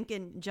 so we're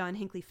thinking John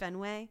Hinckley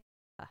Fenway?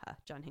 Haha,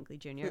 John Hinckley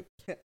Jr.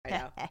 I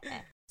know.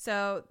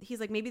 So he's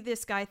like, maybe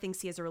this guy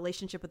thinks he has a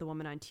relationship with a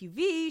woman on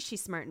TV.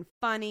 She's smart and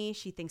funny.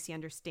 She thinks he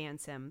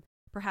understands him.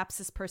 Perhaps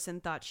this person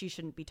thought she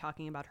shouldn't be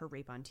talking about her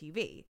rape on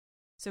TV.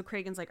 So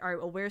Cragen's like, all right,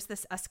 well, where's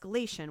this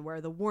escalation? Where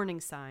are the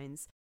warning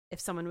signs? If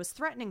someone was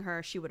threatening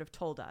her, she would have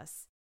told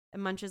us.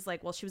 And Munch is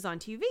like, well, she was on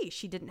TV.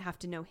 She didn't have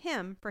to know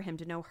him for him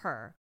to know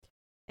her.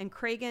 And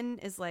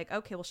Cragen is like,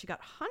 okay, well, she got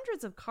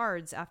hundreds of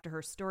cards after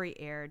her story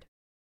aired.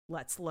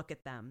 Let's look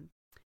at them.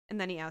 And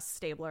then he asks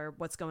Stabler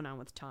what's going on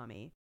with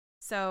Tommy.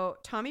 So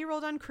Tommy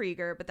rolled on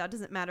Krieger, but that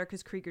doesn't matter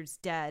because Krieger's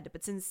dead.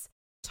 But since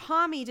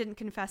Tommy didn't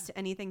confess to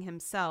anything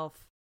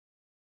himself,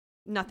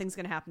 nothing's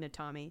going to happen to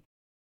Tommy.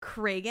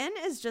 Cragen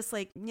is just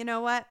like, you know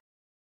what?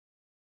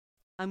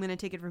 I'm going to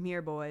take it from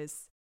here,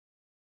 boys.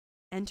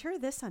 Enter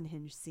this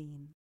unhinged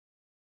scene.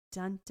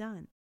 Dun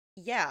dun.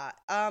 Yeah,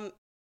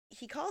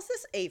 he calls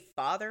this a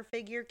father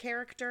figure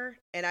character,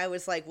 and I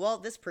was like, well,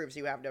 this proves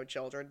you have no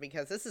children,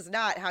 because this is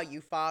not how you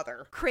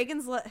father.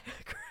 Cragen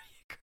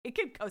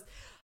goes,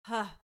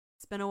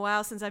 it's been a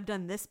while since I've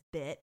done this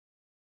bit.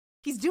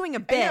 He's doing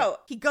a bit.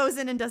 He goes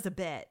in and does a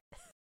bit.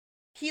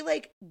 He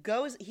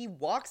he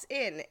walks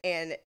in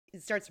and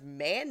starts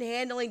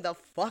manhandling the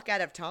fuck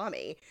out of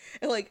Tommy.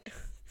 And like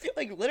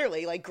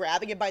literally, like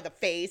grabbing him by the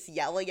face,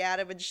 yelling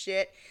at him and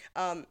shit.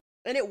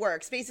 And it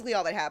works. Basically,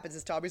 all that happens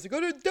is Tommy's like, I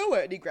didn't do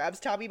it. And he grabs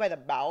Tommy by the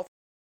mouth.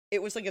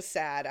 It was like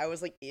I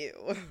was like,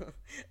 ew.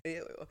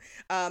 Ew.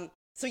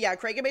 So yeah,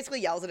 Cragen basically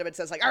yells at him and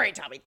says like, all right,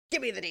 Tommy,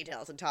 give me the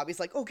details. And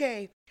Tommy's like,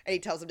 okay. And he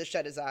tells him to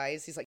shut his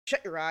eyes. He's like,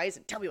 shut your eyes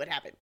and tell me what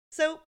happened.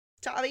 So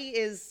Tommy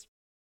is,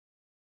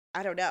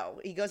 I don't know.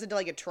 He goes into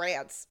like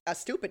a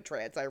stupid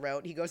trance, I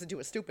wrote. He goes into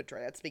a stupid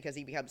trance because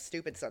he becomes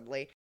stupid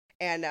suddenly.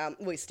 And,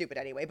 well, he's stupid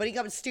anyway. But he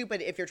becomes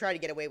stupid if you're trying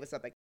to get away with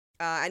something.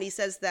 And he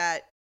says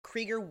that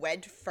Krieger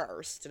went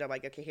first, and I'm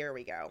like, okay, here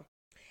we go.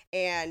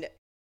 And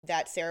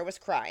that Sarah was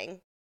crying,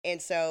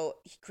 and so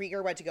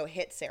Krieger went to go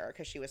hit Sarah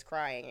because she was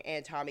crying,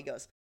 and Tommy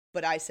goes,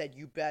 but I said,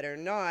 you better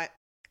not.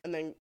 And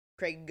then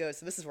Craig goes,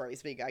 so this is where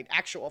he's being like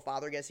actual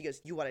father, I guess. He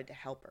goes, you wanted to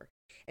help her.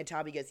 And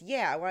Tommy goes,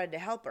 yeah, I wanted to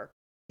help her.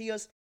 He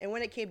goes, and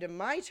when it came to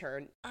my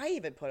turn, I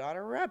even put on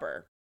a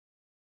rubber.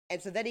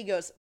 And so then he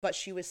goes, but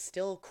she was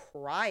still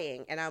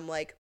crying. And I'm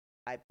like,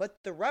 I put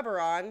the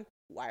rubber on.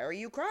 Why are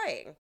you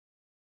crying?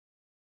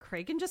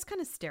 Cragen just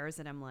kind of stares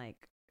at him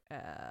like,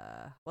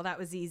 well, that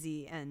was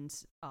easy and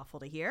awful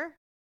to hear.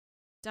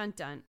 Dun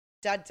dun.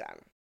 Dun dun.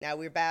 Now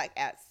we're back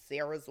at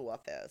Sarah's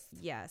office.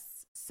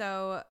 Yes.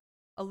 So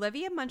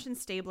Olivia, Munch, and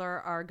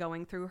Stabler are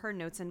going through her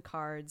notes and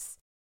cards,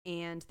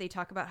 and they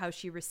talk about how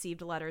she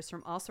received letters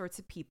from all sorts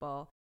of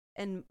people.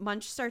 And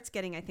Munch starts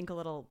getting, I think, a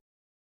little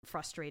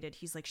frustrated.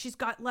 He's like, she's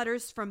got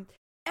letters from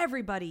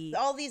everybody.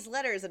 All these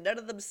letters, and none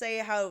of them say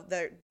how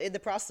they're in the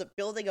process of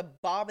building a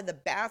bomb in the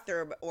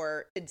bathroom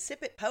or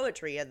insipid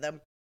poetry in them.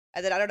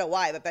 And then I don't know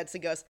why, but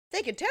Benson goes,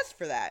 they can test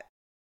for that.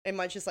 And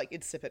Munch is like,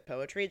 insipid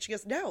poetry. And she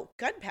goes, no,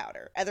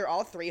 gunpowder. And they're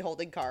all three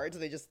holding cards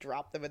and they just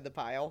drop them in the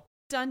pile.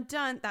 Dun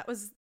dun. That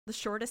was the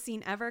shortest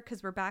scene ever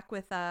because we're back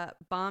with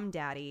Bomb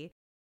Daddy.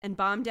 And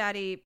Bomb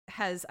Daddy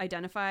has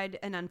identified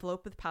an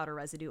envelope with powder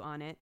residue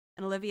on it.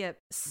 And Olivia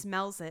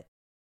smells it.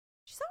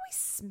 She's always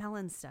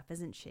smelling stuff,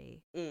 isn't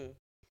she? Mm.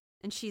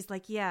 And she's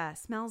like, yeah,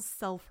 smells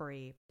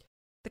sulfury.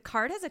 The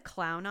card has a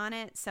clown on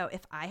it. So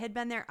if I had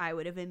been there, I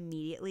would have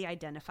immediately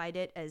identified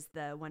it as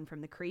the one from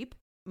the creep.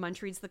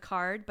 Munch reads the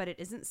card, but it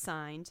isn't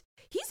signed.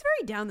 He's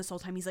very down this whole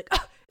time. He's like,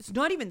 oh, it's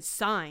not even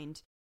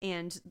signed.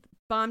 And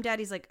Bomb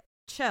Daddy's like,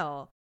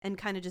 chill, and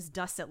kind of just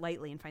dusts it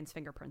lightly and finds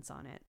fingerprints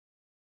on it.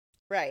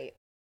 Right.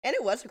 And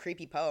it was a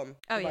creepy poem.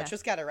 Oh, yeah. Munch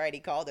just got it right.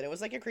 He called it. It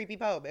was like a creepy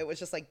poem. It was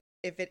just like,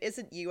 if it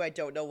isn't you, I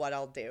don't know what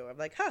I'll do. I'm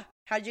like, huh,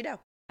 how'd you know?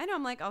 I know.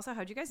 I'm like, also,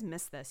 how'd you guys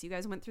miss this? You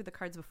guys went through the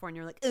cards before and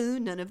you're like, oh,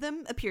 none of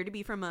them appear to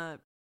be from a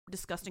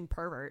disgusting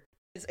pervert.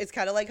 It's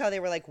kind of like how they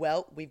were like,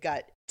 well, we've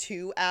got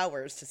 2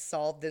 hours to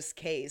solve this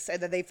case.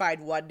 And then they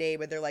find one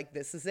name and they're like,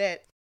 this is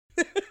it.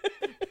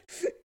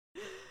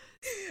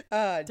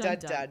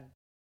 Dun.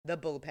 The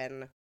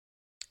bullpen.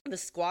 The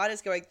squad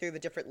is going through the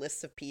different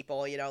lists of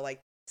people, you know, like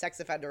sex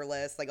offender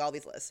lists, like all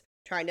these lists,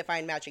 trying to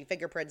find matching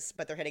fingerprints,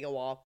 but they're hitting a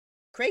wall.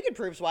 Craig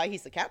proves why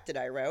he's the captain,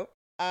 I wrote.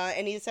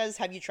 And he says,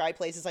 have you tried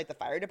places like the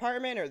fire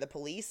department or the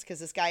police? Because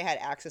this guy had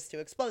access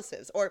to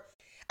explosives. Or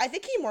I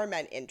think he more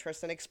meant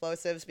interest in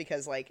explosives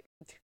because, like,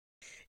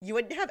 you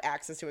wouldn't have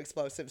access to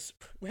explosives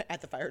at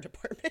the fire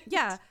department.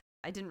 Yeah,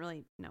 I didn't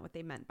really know what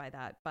they meant by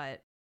that,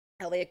 but...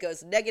 Elliot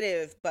goes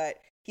negative, but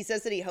he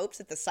says that he hopes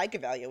that the psych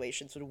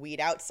evaluations would weed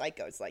out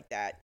psychos like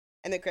that.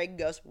 And then Craig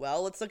goes,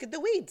 well, let's look at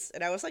the weeds.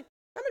 And I was like,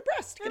 I'm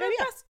impressed. Good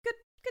idea.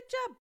 Good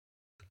job.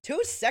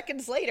 2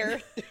 seconds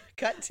later,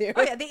 cut to.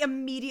 Oh, yeah, they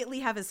immediately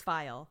have his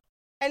file.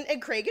 And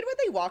Cragen, when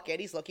they walk in,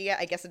 he's looking at,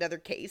 I guess, another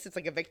case. It's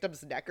like a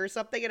victim's neck or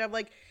something. And I'm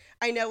like,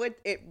 I know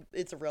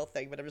it's a real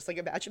thing, but I'm just like,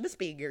 imagine this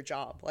being your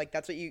job. Like,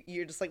 that's what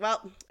you're just like,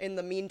 well, in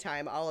the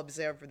meantime, I'll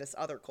observe for this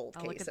other cold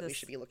case that we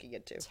should be looking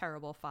into.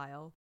 Terrible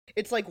file.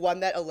 It's like one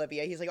that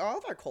Olivia, he's like, all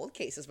of our cold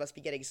cases must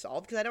be getting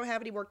solved because I don't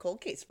have any more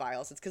cold case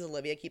files. It's because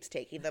Olivia keeps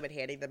taking them and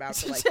handing them out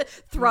to, like,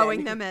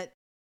 throwing them at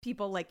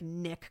people like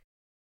Nick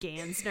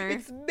Gansner.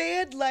 It's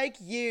man like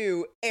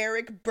you,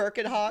 Eric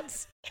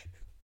Birkenhotz.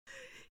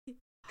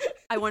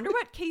 I wonder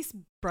what case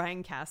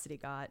Brian Cassidy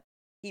got.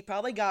 He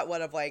probably got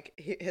one of, like,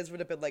 his would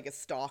have been like a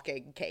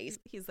stalking case.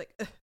 He's like,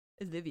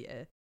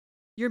 Olivia,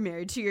 you're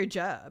married to your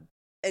job.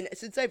 And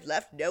since I've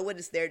left, no one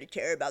is there to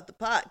care about the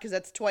pot. Because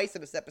that's twice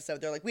in this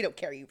episode. They're like, we don't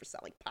care you for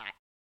selling pot.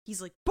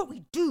 He's like, but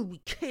we do. We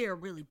care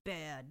really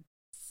bad.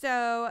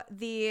 So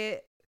the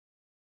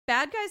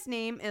bad guy's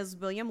name is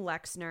William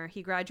Lexner.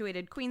 He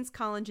graduated Queens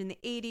College in the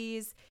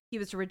 80s. He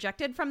was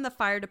rejected from the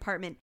fire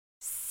department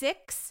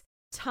 6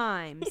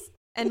 times.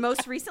 And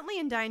most recently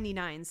in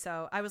 99.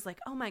 So I was like,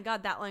 oh my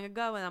God, that long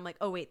ago. And I'm like,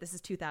 oh wait, this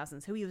is 2000.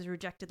 So he was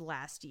rejected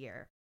last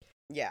year.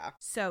 Yeah.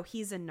 So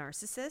he's a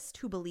narcissist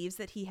who believes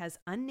that he has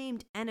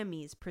unnamed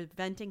enemies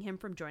preventing him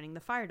from joining the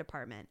fire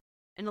department.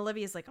 And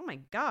Olivia's like, oh my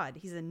God,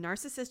 he's a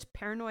narcissist,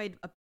 paranoid,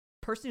 a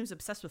person who's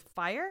obsessed with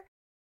fire?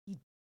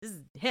 This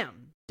is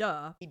him.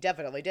 Duh. He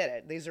definitely did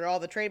it. These are all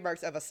the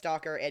trademarks of a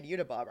stalker and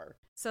Unabomber.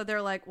 So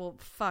they're like, well,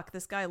 fuck,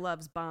 this guy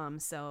loves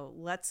bombs, so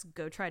let's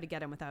go try to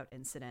get him without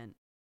incident.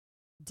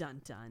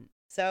 Dun dun.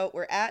 So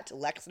we're at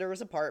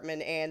Lexner's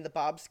apartment, and the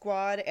Bob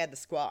Squad and the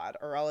squad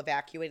are all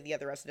evacuating the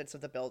other residents of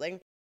the building.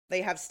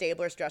 They have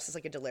Stabler's dressed as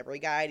like a delivery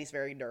guy, and he's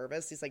very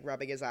nervous. He's like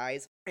rubbing his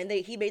eyes. And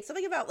he made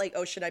something about like,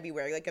 oh, should I be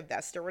wearing like a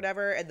vest or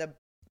whatever? And the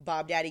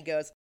Bob Daddy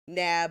goes,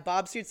 nah,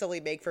 Bob suits only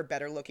make for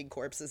better looking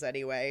corpses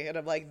anyway. And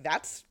I'm like,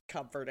 that's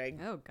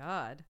comforting. Oh,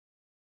 God.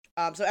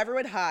 So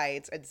everyone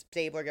hides, and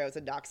Stabler goes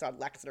and knocks on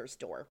Lexner's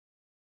door.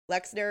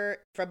 Lexner,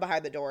 from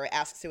behind the door,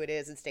 asks who it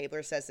is, and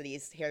Stabler says that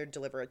he's here to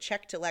deliver a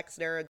check to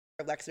Lexner.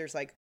 Lexner's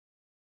like,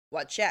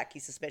 what check?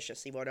 He's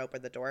suspicious. He won't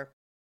open the door.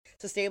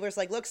 So Stabler's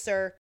like, look,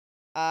 sir,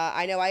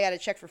 I know I got a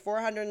check for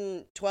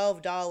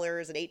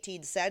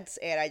 $412.18,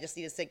 and I just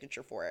need a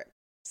signature for it.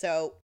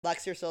 So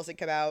Lexner still doesn't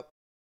come out.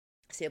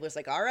 Stabler's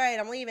like, all right,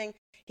 I'm leaving.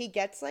 He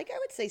gets, like, I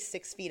would say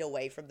 6 feet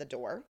away from the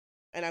door.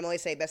 And I'm only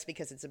saying this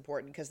because it's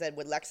important, because then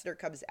when Lexner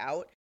comes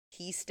out,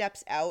 he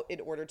steps out in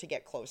order to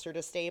get closer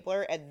to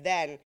Stabler, and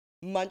then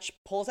Munch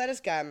pulls out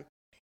his gun,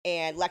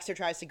 and Lexner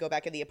tries to go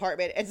back in the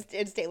apartment,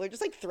 and Stabler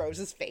just, like, throws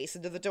his face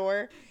into the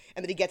door,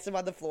 and then he gets him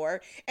on the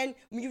floor, and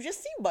you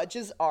just see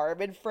Munch's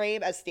arm in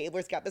frame as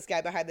Stabler's got this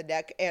guy behind the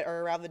neck,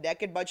 or around the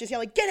neck, and Munch is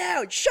yelling, get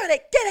out, shut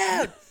it, get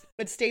out,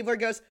 but Stabler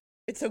goes,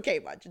 it's okay,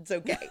 Munch, it's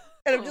okay,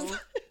 and I'm just,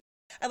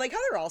 I like how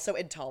they're also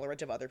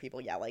intolerant of other people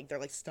yelling. They're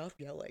like, stop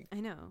yelling. I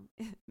know.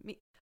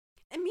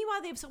 And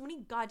meanwhile, they have so many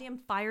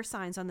goddamn fire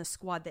signs on the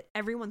squad that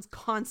everyone's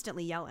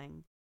constantly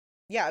yelling.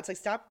 Yeah, it's like,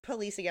 stop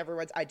policing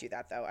everyone's... I do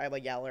that, though. I'm a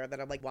yeller, and then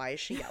I'm like, why is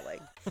she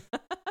yelling?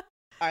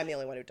 I'm the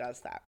only one who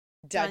does that.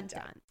 Dun.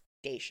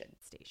 Station.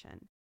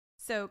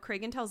 So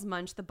Cragen tells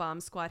Munch the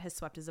bomb squad has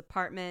swept his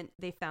apartment.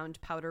 They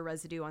found powder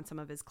residue on some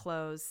of his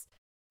clothes.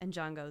 And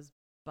John goes,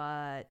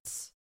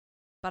 but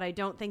I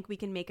don't think we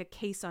can make a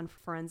case on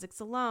forensics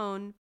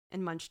alone.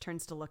 And Munch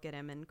turns to look at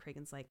him, and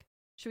Cragen's like,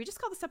 should we just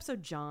call this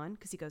episode John?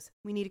 Because he goes,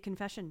 we need a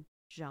confession,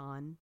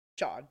 John.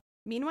 John.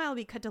 Meanwhile,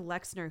 we cut to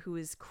Lexner, who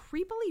is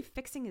creepily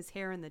fixing his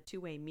hair in the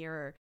two-way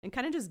mirror and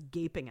kind of just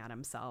gaping at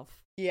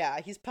himself.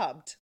 Yeah, he's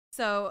pumped.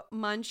 So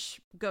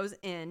Munch goes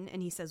in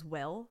and he says,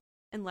 Will.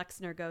 And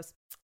Lexner goes,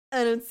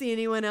 I don't see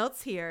anyone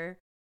else here.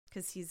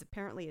 Because he's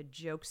apparently a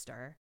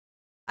jokester.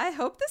 I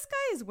hope this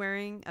guy is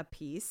wearing a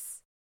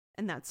piece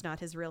and that's not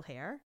his real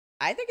hair.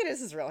 I think it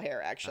is his real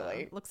hair,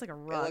 actually. Looks like a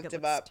rug. It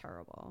looks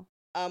terrible.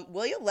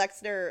 William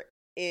Lexner,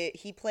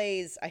 he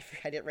plays, I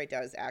didn't write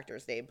down his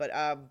actor's name, but,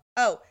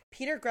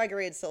 Peter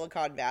Gregory in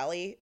Silicon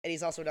Valley, and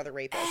he's also another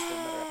rapist in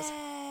another episode.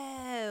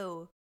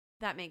 Oh,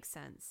 that makes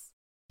sense.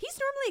 He's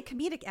normally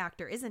a comedic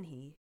actor, isn't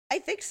he? I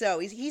think so.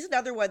 He's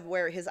another one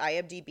where his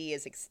IMDb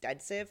is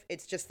extensive.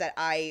 It's just that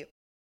I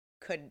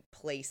couldn't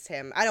place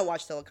him. I don't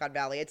watch Silicon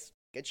Valley. It's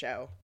a good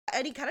show.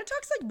 And he kind of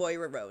talks like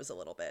Moira Rose a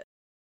little bit.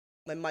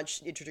 When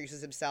Munch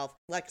introduces himself,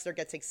 Lexner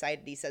gets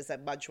excited. He says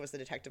that Munch was the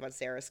detective on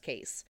Sarah's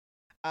case.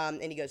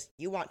 And he goes,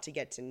 you want to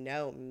get to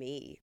know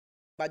me?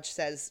 Munch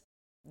says,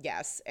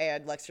 yes.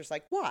 And Lexner's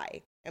like,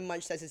 why? And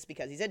Munch says it's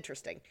because he's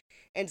interesting.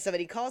 And so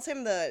then he calls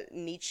him the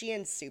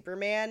Nietzschean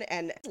Superman.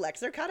 And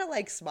Lexner kind of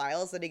like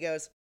smiles and he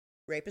goes,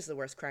 rape is the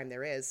worst crime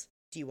there is.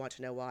 Do you want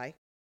to know why?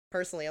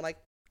 Personally, I'm like,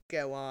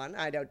 go on.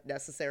 I don't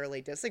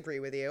necessarily disagree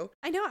with you.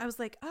 I know. I was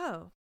like,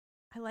 oh,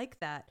 I like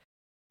that.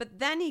 But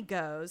then he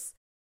goes,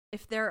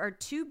 if there are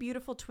two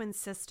beautiful twin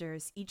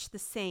sisters, each the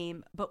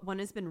same, but one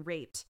has been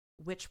raped,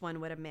 which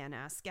one would a man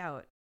ask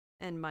out?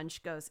 And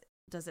Munch goes,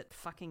 does it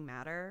fucking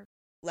matter?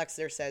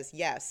 Lexner says,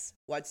 yes.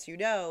 Once you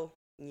know,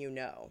 you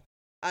know.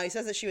 He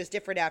says that she was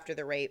different after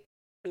the rape,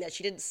 and that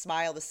she didn't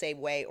smile the same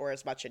way or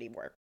as much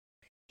anymore.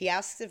 He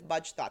asks if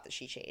Munch thought that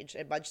she changed,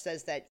 and Munch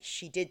says that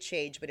she did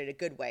change, but in a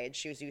good way, and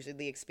she was using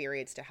the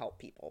experience to help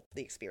people.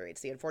 The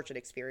unfortunate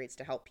experience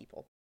to help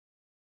people.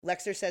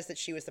 Lexner says that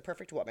she was the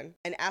perfect woman,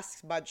 and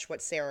asks Munch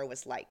what Sarah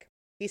was like.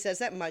 He says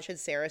that Munch and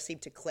Sarah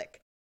seemed to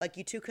click, like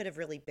you two could have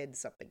really been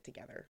something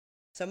together.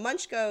 So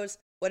Munch goes,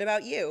 what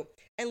about you?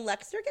 And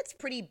Lexner gets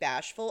pretty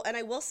bashful, and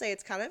I will say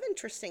it's kind of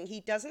interesting.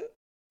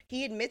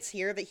 He admits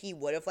here that he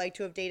would have liked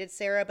to have dated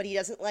Sarah, but he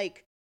doesn't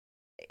like,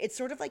 it's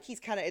sort of like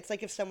it's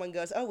like if someone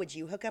goes, oh, would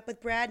you hook up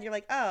with Brad? And you're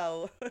like,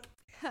 oh,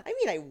 I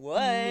mean, I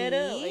would.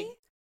 Me?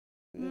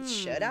 Like,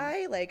 should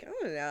I? Like,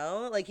 I don't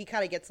know. Like, he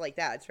kind of gets like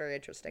that. It's very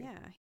interesting.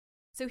 Yeah.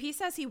 So he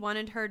says he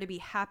wanted her to be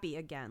happy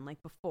again,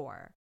 like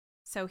before.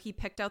 So he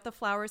picked out the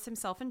flowers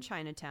himself in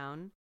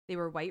Chinatown. They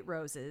were white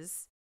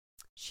roses.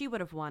 She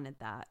would have wanted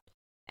that.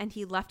 And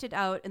he left it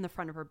out in the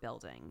front of her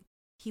building.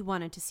 He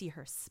wanted to see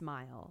her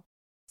smile.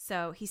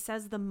 So he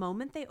says the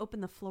moment they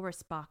open the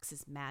florist box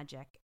is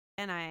magic.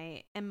 And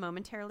I am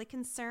momentarily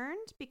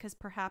concerned because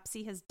perhaps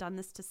he has done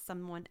this to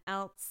someone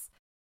else.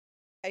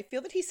 I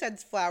feel that he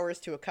sends flowers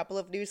to a couple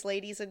of news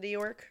ladies in New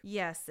York.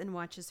 Yes, and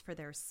watches for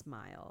their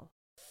smile.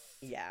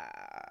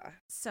 Yeah.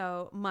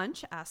 So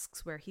Munch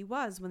asks where he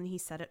was when he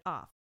set it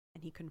off,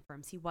 and he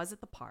confirms he was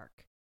at the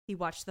park. He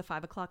watched the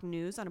 5 o'clock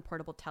news on a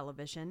portable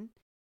television,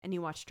 and he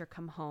watched her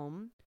come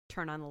home,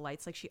 turn on the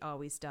lights like she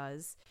always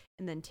does,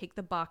 and then take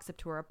the box up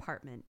to her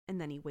apartment, and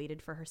then he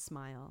waited for her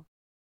smile.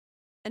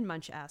 And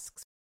Munch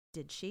asks,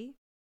 did she?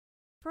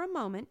 For a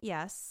moment,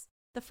 yes.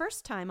 The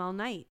first time all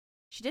night.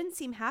 She didn't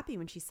seem happy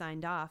when she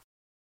signed off.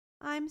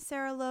 I'm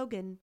Sarah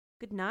Logan.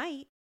 Good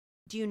night.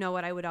 Do you know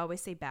what I would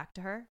always say back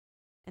to her?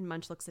 And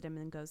Munch looks at him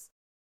and goes,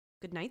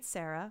 good night,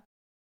 Sarah.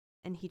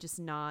 And he just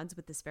nods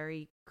with this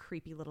very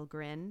creepy little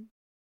grin.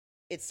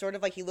 It's sort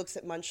of like he looks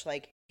at Munch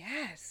like,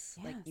 yes.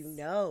 Like,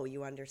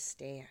 you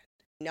understand.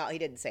 No, he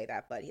didn't say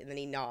that, but then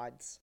he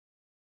nods.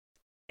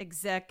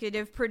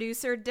 Executive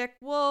producer Dick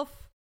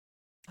Wolf.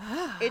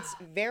 It's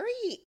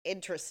very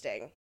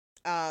interesting.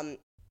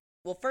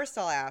 Well, first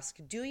I'll ask,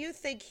 do you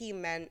think his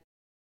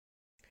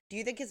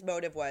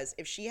motive was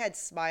if she had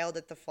smiled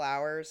at the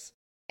flowers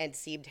and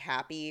seemed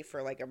happy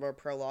for like a more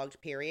prolonged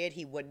period,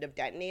 he wouldn't have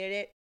detonated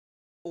it?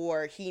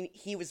 Or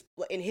he was,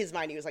 in his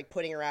mind, he was like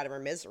putting her out of her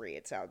misery,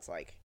 it sounds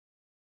like.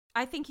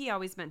 I think he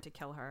always meant to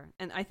kill her.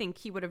 And I think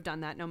he would have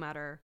done that no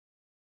matter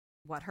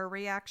what her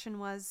reaction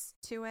was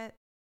to it.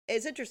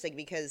 It's interesting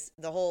because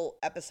the whole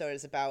episode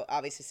is about,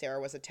 obviously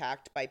Sarah was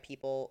attacked by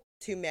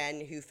two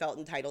men who felt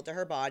entitled to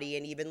her body,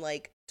 and even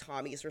like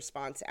Tommy's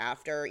response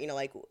after,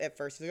 like at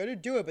first he's like, I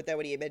didn't do it, but then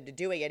when he admitted to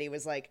doing it, he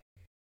was like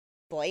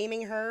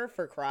blaming her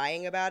for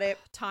crying about it.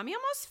 Tommy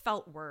almost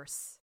felt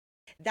worse.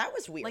 That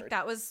was weird. Like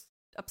that was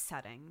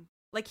upsetting.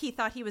 Like he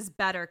thought he was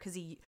better because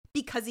he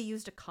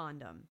used a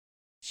condom.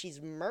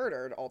 She's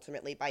murdered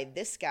ultimately by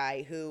this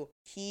guy who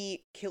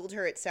he killed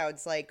her, it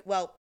sounds like.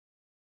 Well,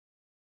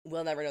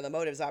 we'll never know the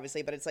motives,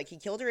 obviously, but it's like he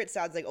killed her, it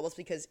sounds like, almost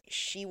because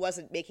she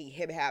wasn't making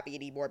him happy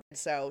anymore.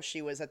 So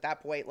she was at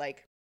that point,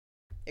 like,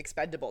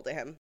 expendable to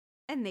him.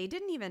 And they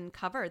didn't even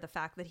cover the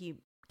fact that he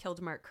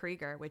killed Mark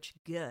Krieger, which,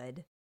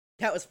 good.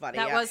 That was funny.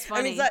 That was funny.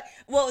 I mean,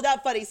 it's not,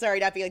 not funny, sorry,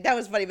 not being like, that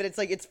was funny, but it's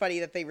like, it's funny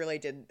that they really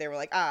did. They were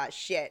like,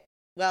 shit.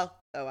 Well,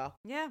 oh well.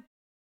 Yeah.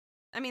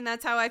 I mean,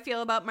 that's how I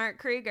feel about Mark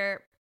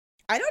Krieger.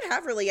 I don't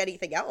have really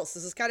anything else.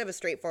 This is kind of a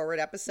straightforward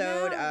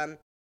episode. Yeah.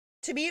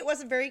 To me, it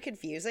wasn't very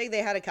confusing.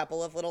 They had a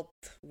couple of little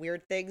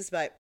weird things,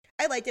 but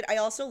I liked it. I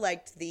also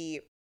liked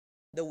the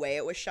way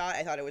it was shot.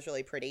 I thought it was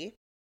really pretty.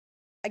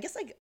 I guess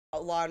like a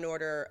Law and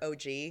Order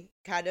OG,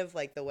 kind of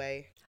like the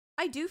way.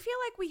 I do feel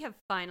like we have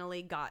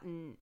finally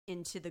gotten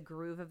into the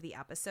groove of the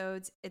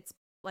episodes. It's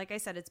like I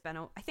said,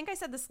 I think I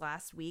said this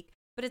last week,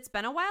 but it's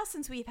been a while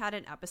since we've had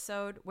an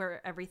episode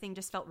where everything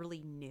just felt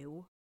really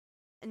new.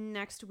 And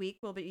next week,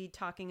 we'll be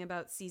talking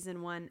about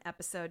season 1,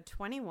 episode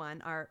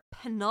 21, our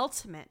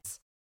penultimate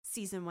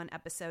season 1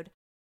 episode,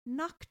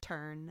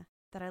 Nocturne.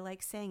 That I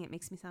like saying. It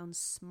makes me sound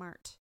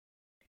smart.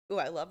 Ooh,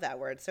 I love that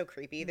word. It's so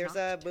creepy. There's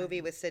a Nocturne. movie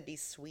with Sydney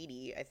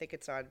Sweeney. I think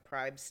it's on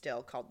Prime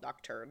still, called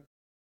Nocturne.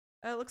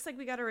 It looks like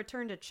we got to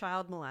return to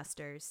child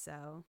molesters,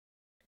 so.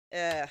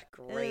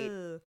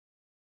 Great.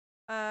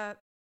 Ugh.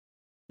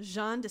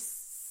 Jean de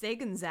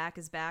Segenzac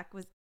is back.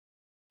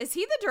 Is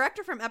he the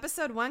director from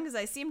episode 1? Because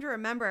I seem to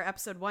remember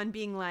episode 1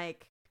 being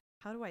like,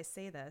 how do I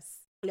say this?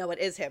 No, it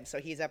is him, so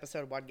he's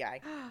episode 1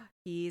 guy.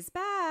 He's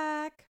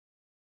back.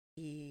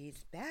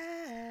 He's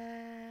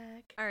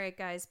back. All right,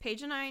 guys.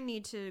 Paige and I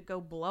need to go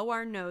blow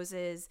our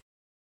noses,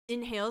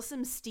 inhale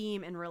some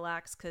steam, and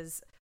relax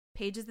because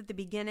Paige is at the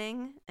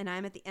beginning and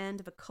I'm at the end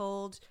of a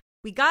cold.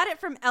 We got it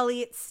from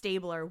Elliot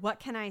Stabler. What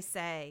can I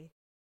say?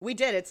 We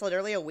did. It's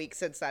literally a week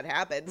since that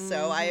happened,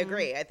 so I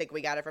agree. I think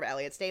we got it from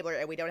Elliot Stabler,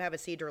 and we don't have a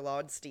Cedar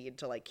Lawnstein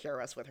to, like,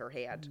 cure us with her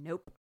hand.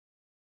 Nope.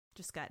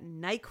 Just got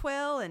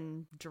NyQuil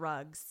and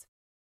drugs.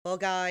 Well,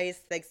 guys,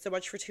 thanks so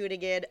much for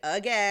tuning in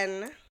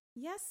again.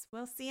 Yes,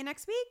 we'll see you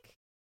next week.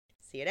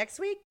 See you next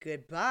week.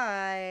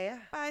 Goodbye.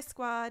 Bye,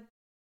 squad.